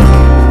back.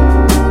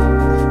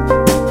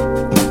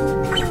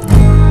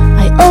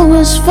 I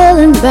always felt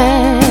in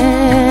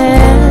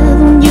bed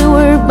when you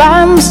were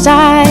by my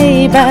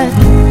side, but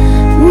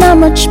not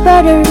much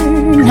better,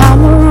 now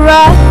I'm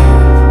alright.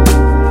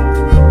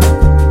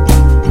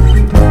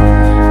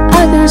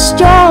 I guess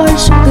you're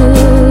so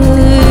good,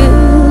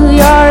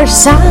 you're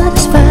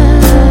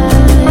satisfied.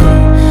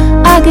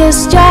 I guess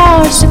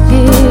you're so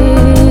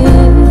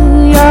good,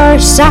 you're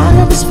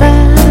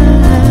satisfied.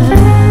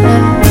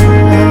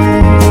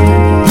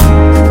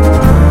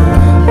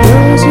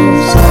 You're so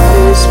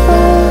satisfied.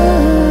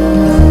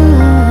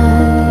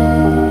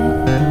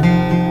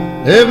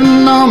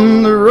 Living on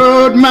the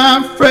road, my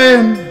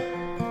friend,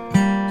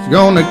 is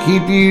gonna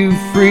keep you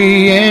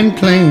free and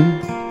clean.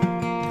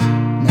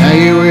 Now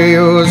you wear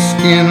your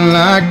skin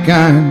like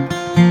iron,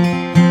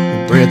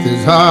 your breath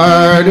is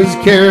hard as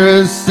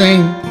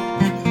kerosene.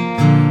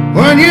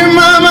 When your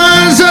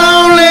mama's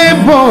only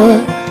boy,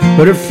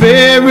 but her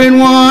favorite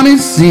one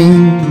is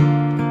seen.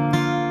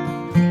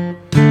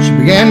 She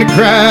began to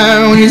cry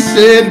when you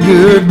said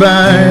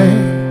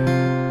goodbye.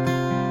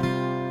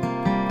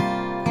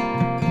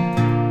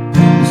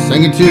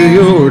 Singing to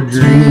your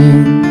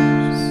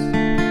dreams.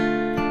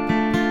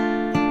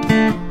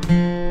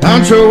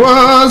 Pancho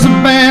was a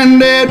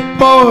bandit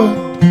boy.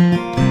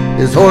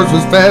 His horse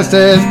was fast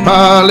as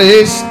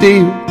polished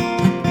steel.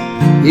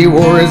 He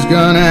wore his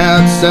gun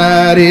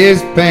outside his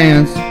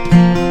pants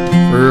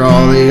for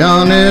all the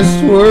honest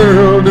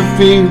world to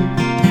feel.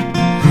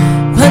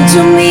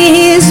 Pancho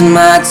me is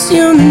much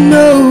you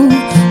know,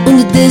 on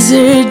the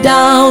desert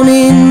down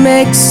in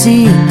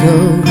Mexico.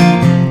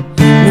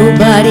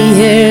 Nobody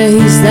here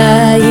is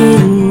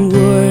dying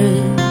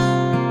world.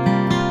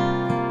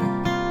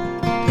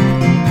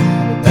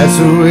 That's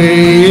the way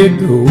it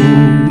goes.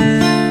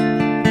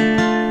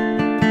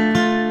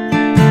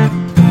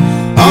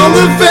 On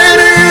the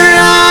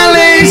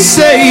federale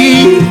say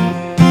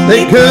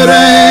they could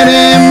have had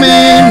him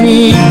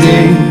any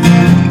day.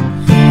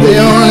 They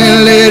only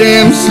let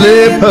him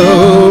slip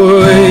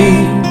away.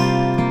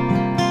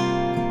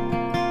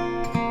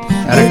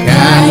 Out of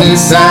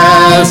kindness, I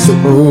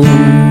suppose.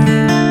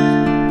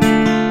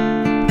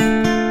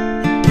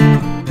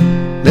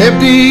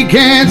 Lefty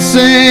can't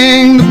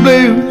sing the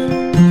blues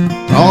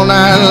all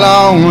night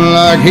long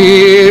like he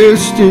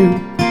used to.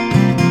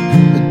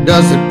 The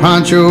dusted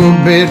Pancho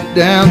bit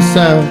down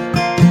south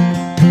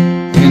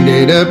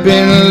ended up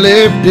in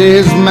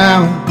Lefty's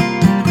mouth.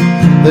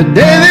 The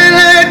day they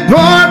let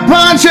poor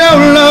Pancho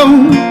low,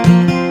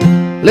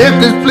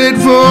 Lefty split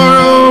for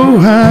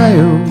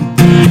Ohio,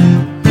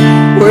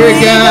 where he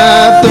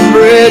got the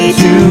bread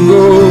to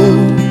go.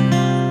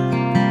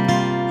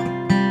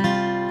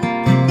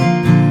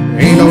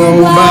 Ain't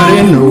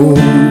nobody knows.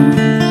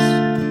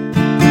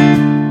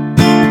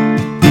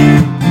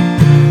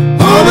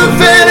 All the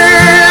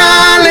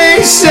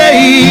federale say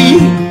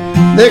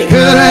they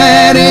could have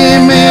had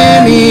him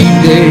any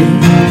day.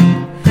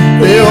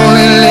 They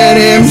only let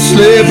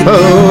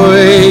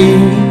away.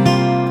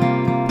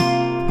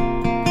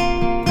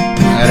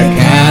 Out of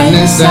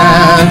kindness,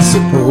 I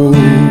suppose.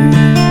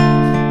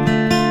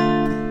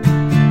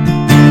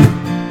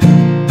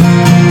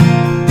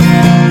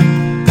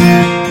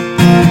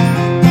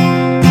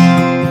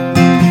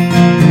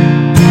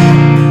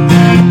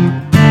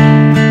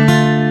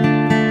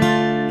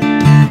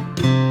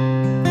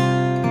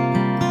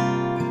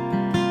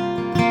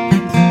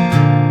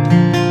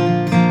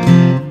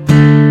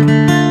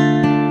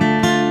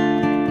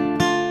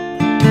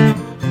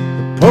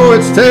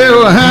 Poets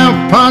tell how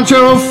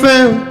Pancho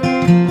fell,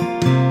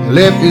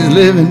 left his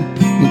living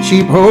in a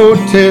cheap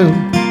hotel.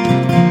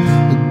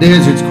 The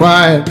desert's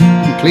quiet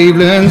and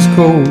Cleveland's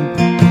cold,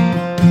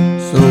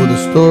 so the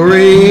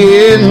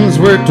story ends,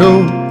 we're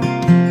told.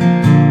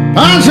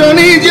 Pancho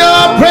needs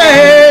your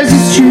prayers,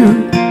 it's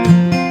true,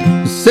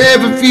 to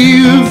save a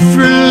few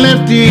for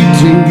Lefty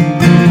too.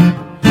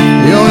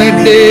 He only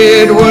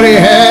did what he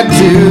had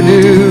to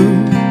do.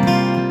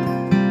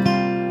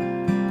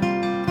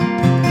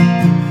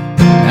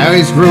 Now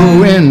he's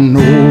growing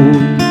old.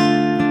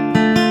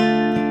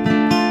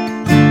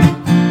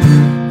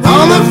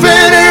 On the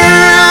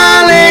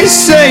federal, they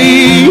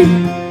say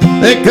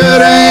they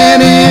could have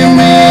had him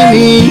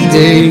any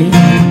day.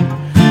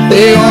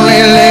 They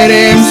only let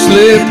him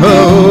slip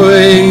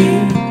away.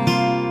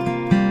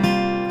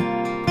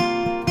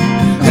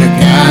 Out of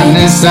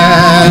kindness,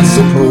 I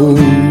suppose.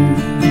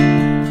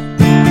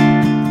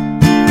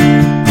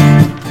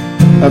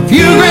 A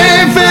few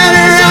great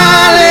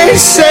federal, they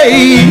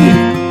say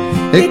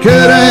they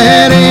could have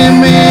had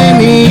him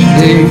any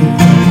day.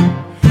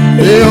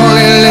 They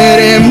only let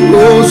him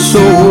go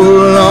so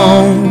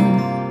long.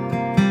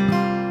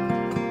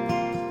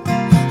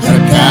 Out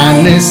of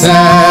kindness,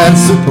 I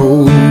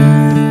suppose.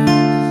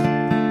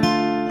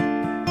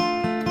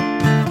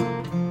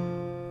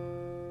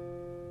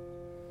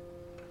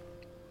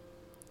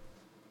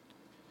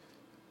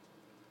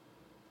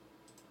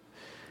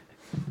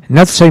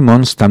 Nat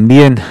Simons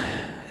también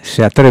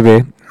se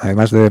atreve,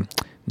 además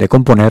de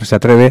componer, se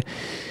atreve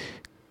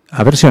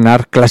a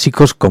versionar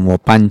clásicos como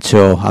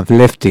Pancho and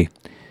Lefty,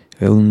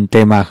 un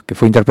tema que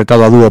fue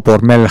interpretado a dúo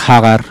por Mel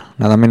Haggard,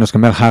 nada menos que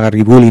Mel Haggard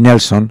y Willie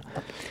Nelson,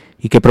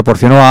 y que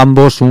proporcionó a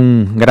ambos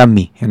un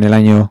Grammy en el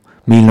año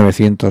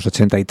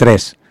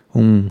 1983,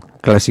 un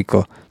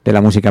clásico de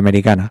la música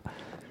americana,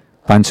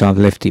 Pancho and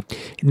Lefty.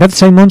 Nat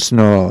Simons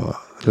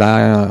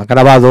la ha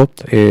grabado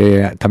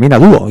también a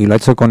dúo, y lo ha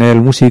hecho con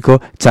el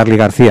músico Charly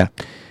García,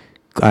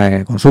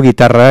 con su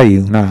guitarra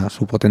y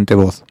su potente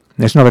voz.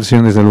 Es una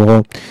versión, desde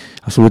luego,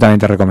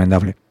 absolutamente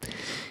recomendable.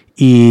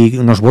 Y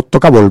nos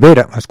toca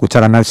volver a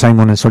escuchar a Nat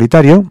Simons en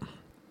solitario,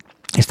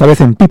 esta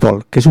vez en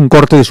People, que es un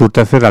corte de su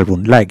tercer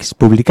álbum, Likes,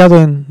 publicado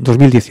en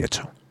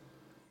 2018.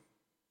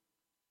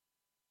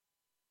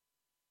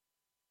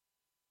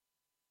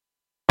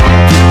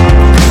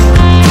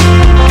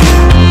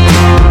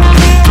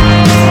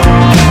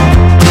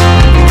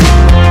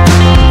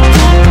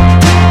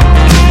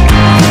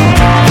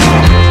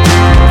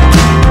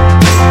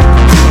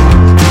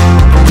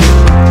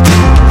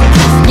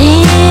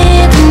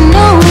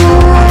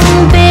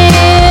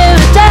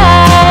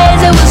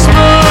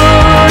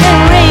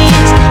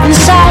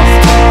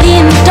 Inside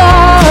in the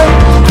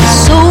dark,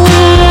 so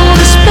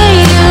to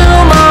speak.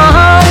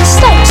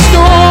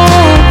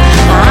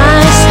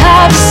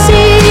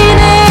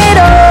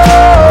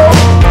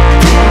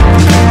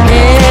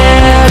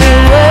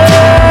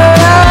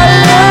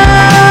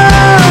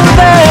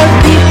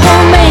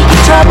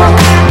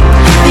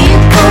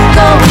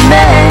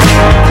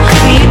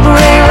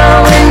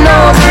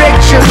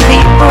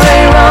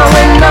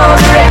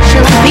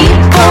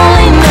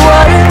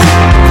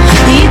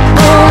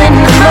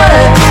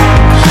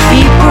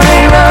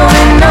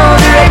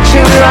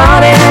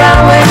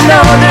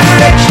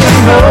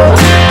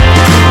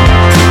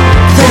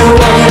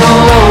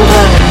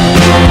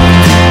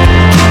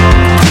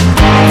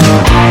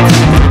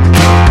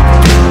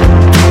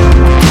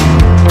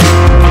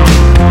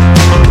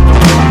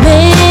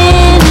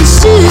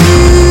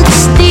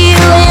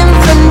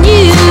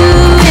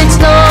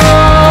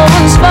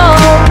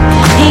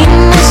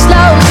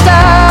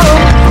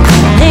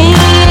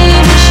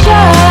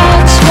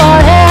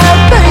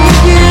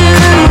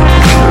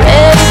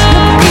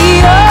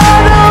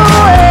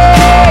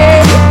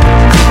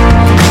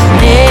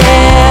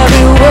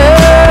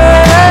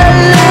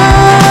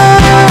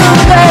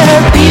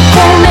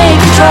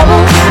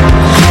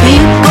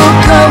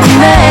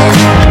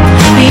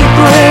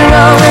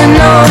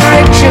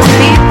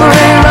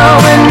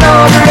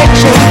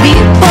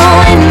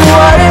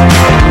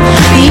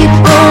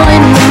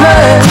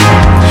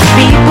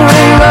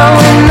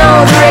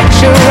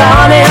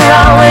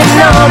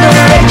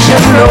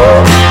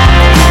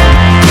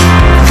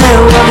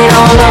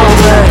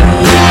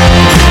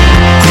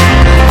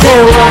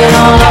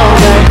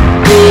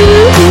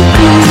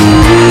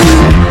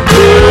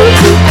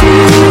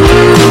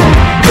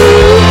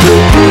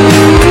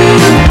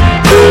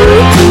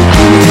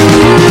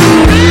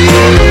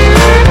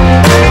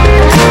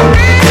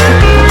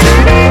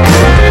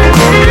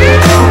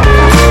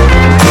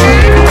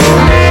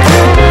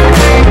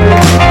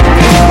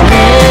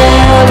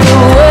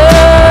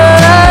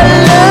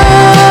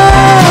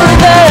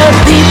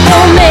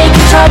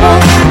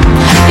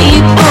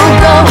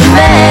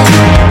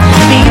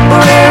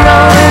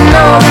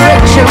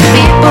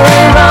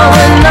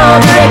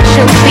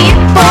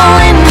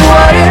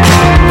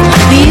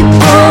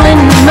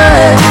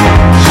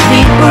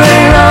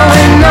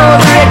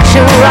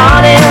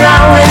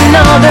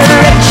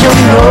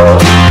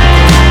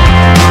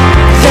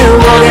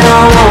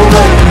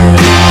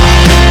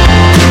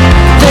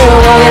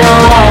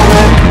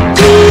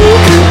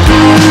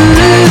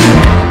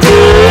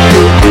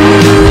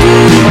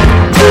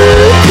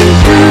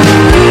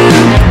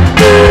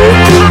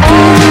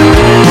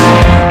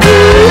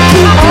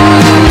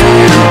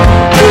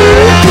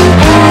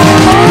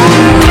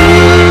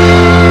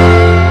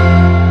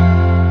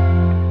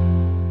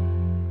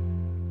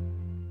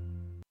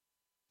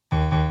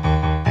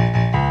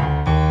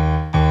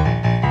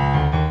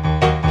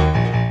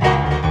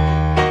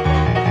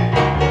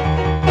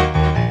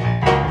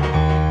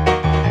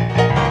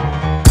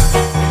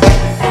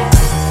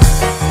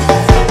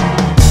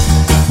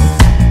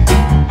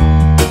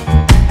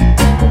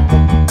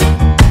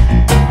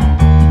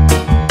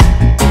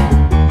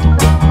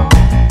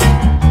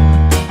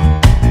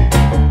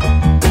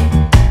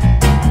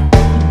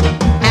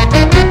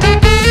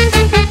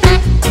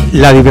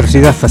 La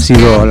diversidad ha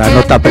sido la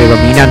nota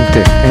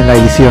predominante en la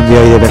edición de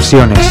hoy de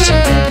Versiones.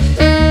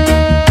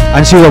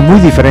 Han sido muy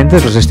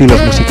diferentes los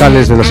estilos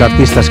musicales de los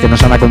artistas que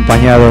nos han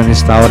acompañado en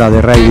esta hora de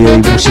radio y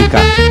música.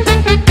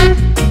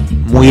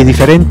 Muy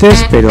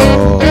diferentes, pero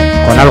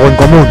con algo en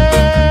común.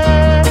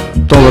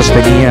 Todos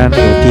tenían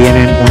o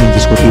tienen un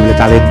indiscutible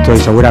talento y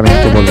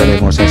seguramente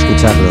volveremos a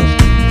escucharlos.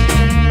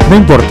 No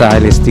importa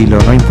el estilo,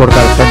 no importa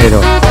el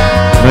género,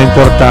 no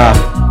importa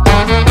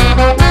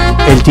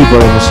el tipo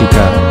de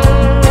música.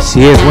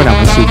 Si es buena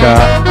música,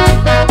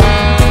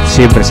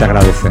 siempre se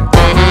agradece.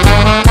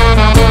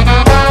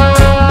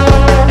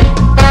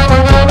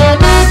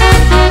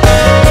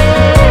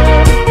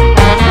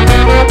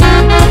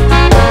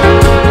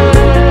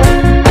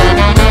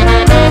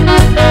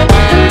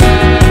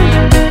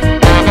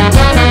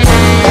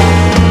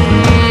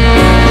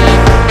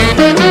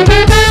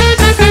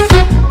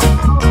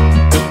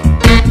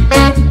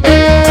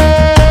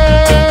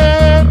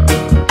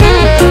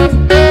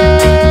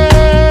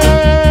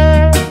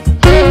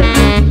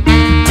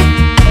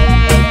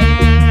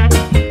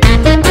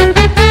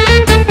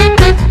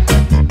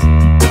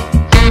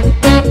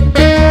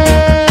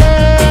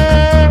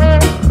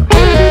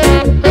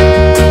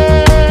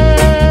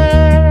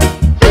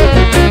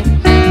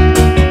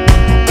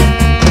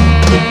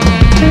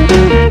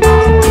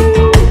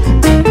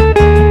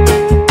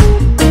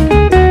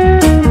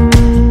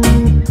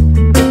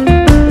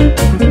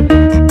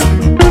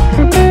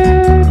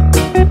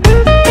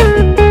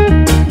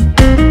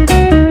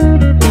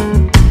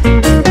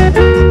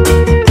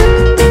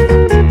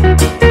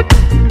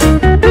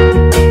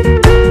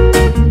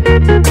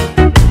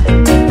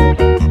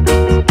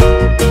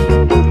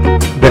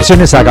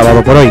 Versiones ha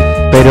acabado por hoy,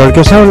 pero el que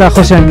os habla,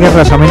 José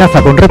Anguerras,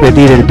 amenaza con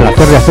repetir el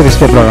placer de hacer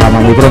este programa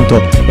muy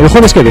pronto, el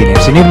jueves que viene,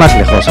 sin ir más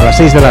lejos, a las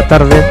 6 de la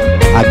tarde,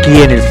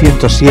 aquí en el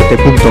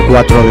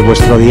 107.4 de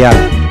vuestro dial,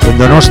 en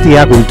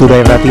Donostia, Kultura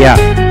y Ratia.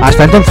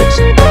 Hasta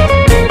entonces.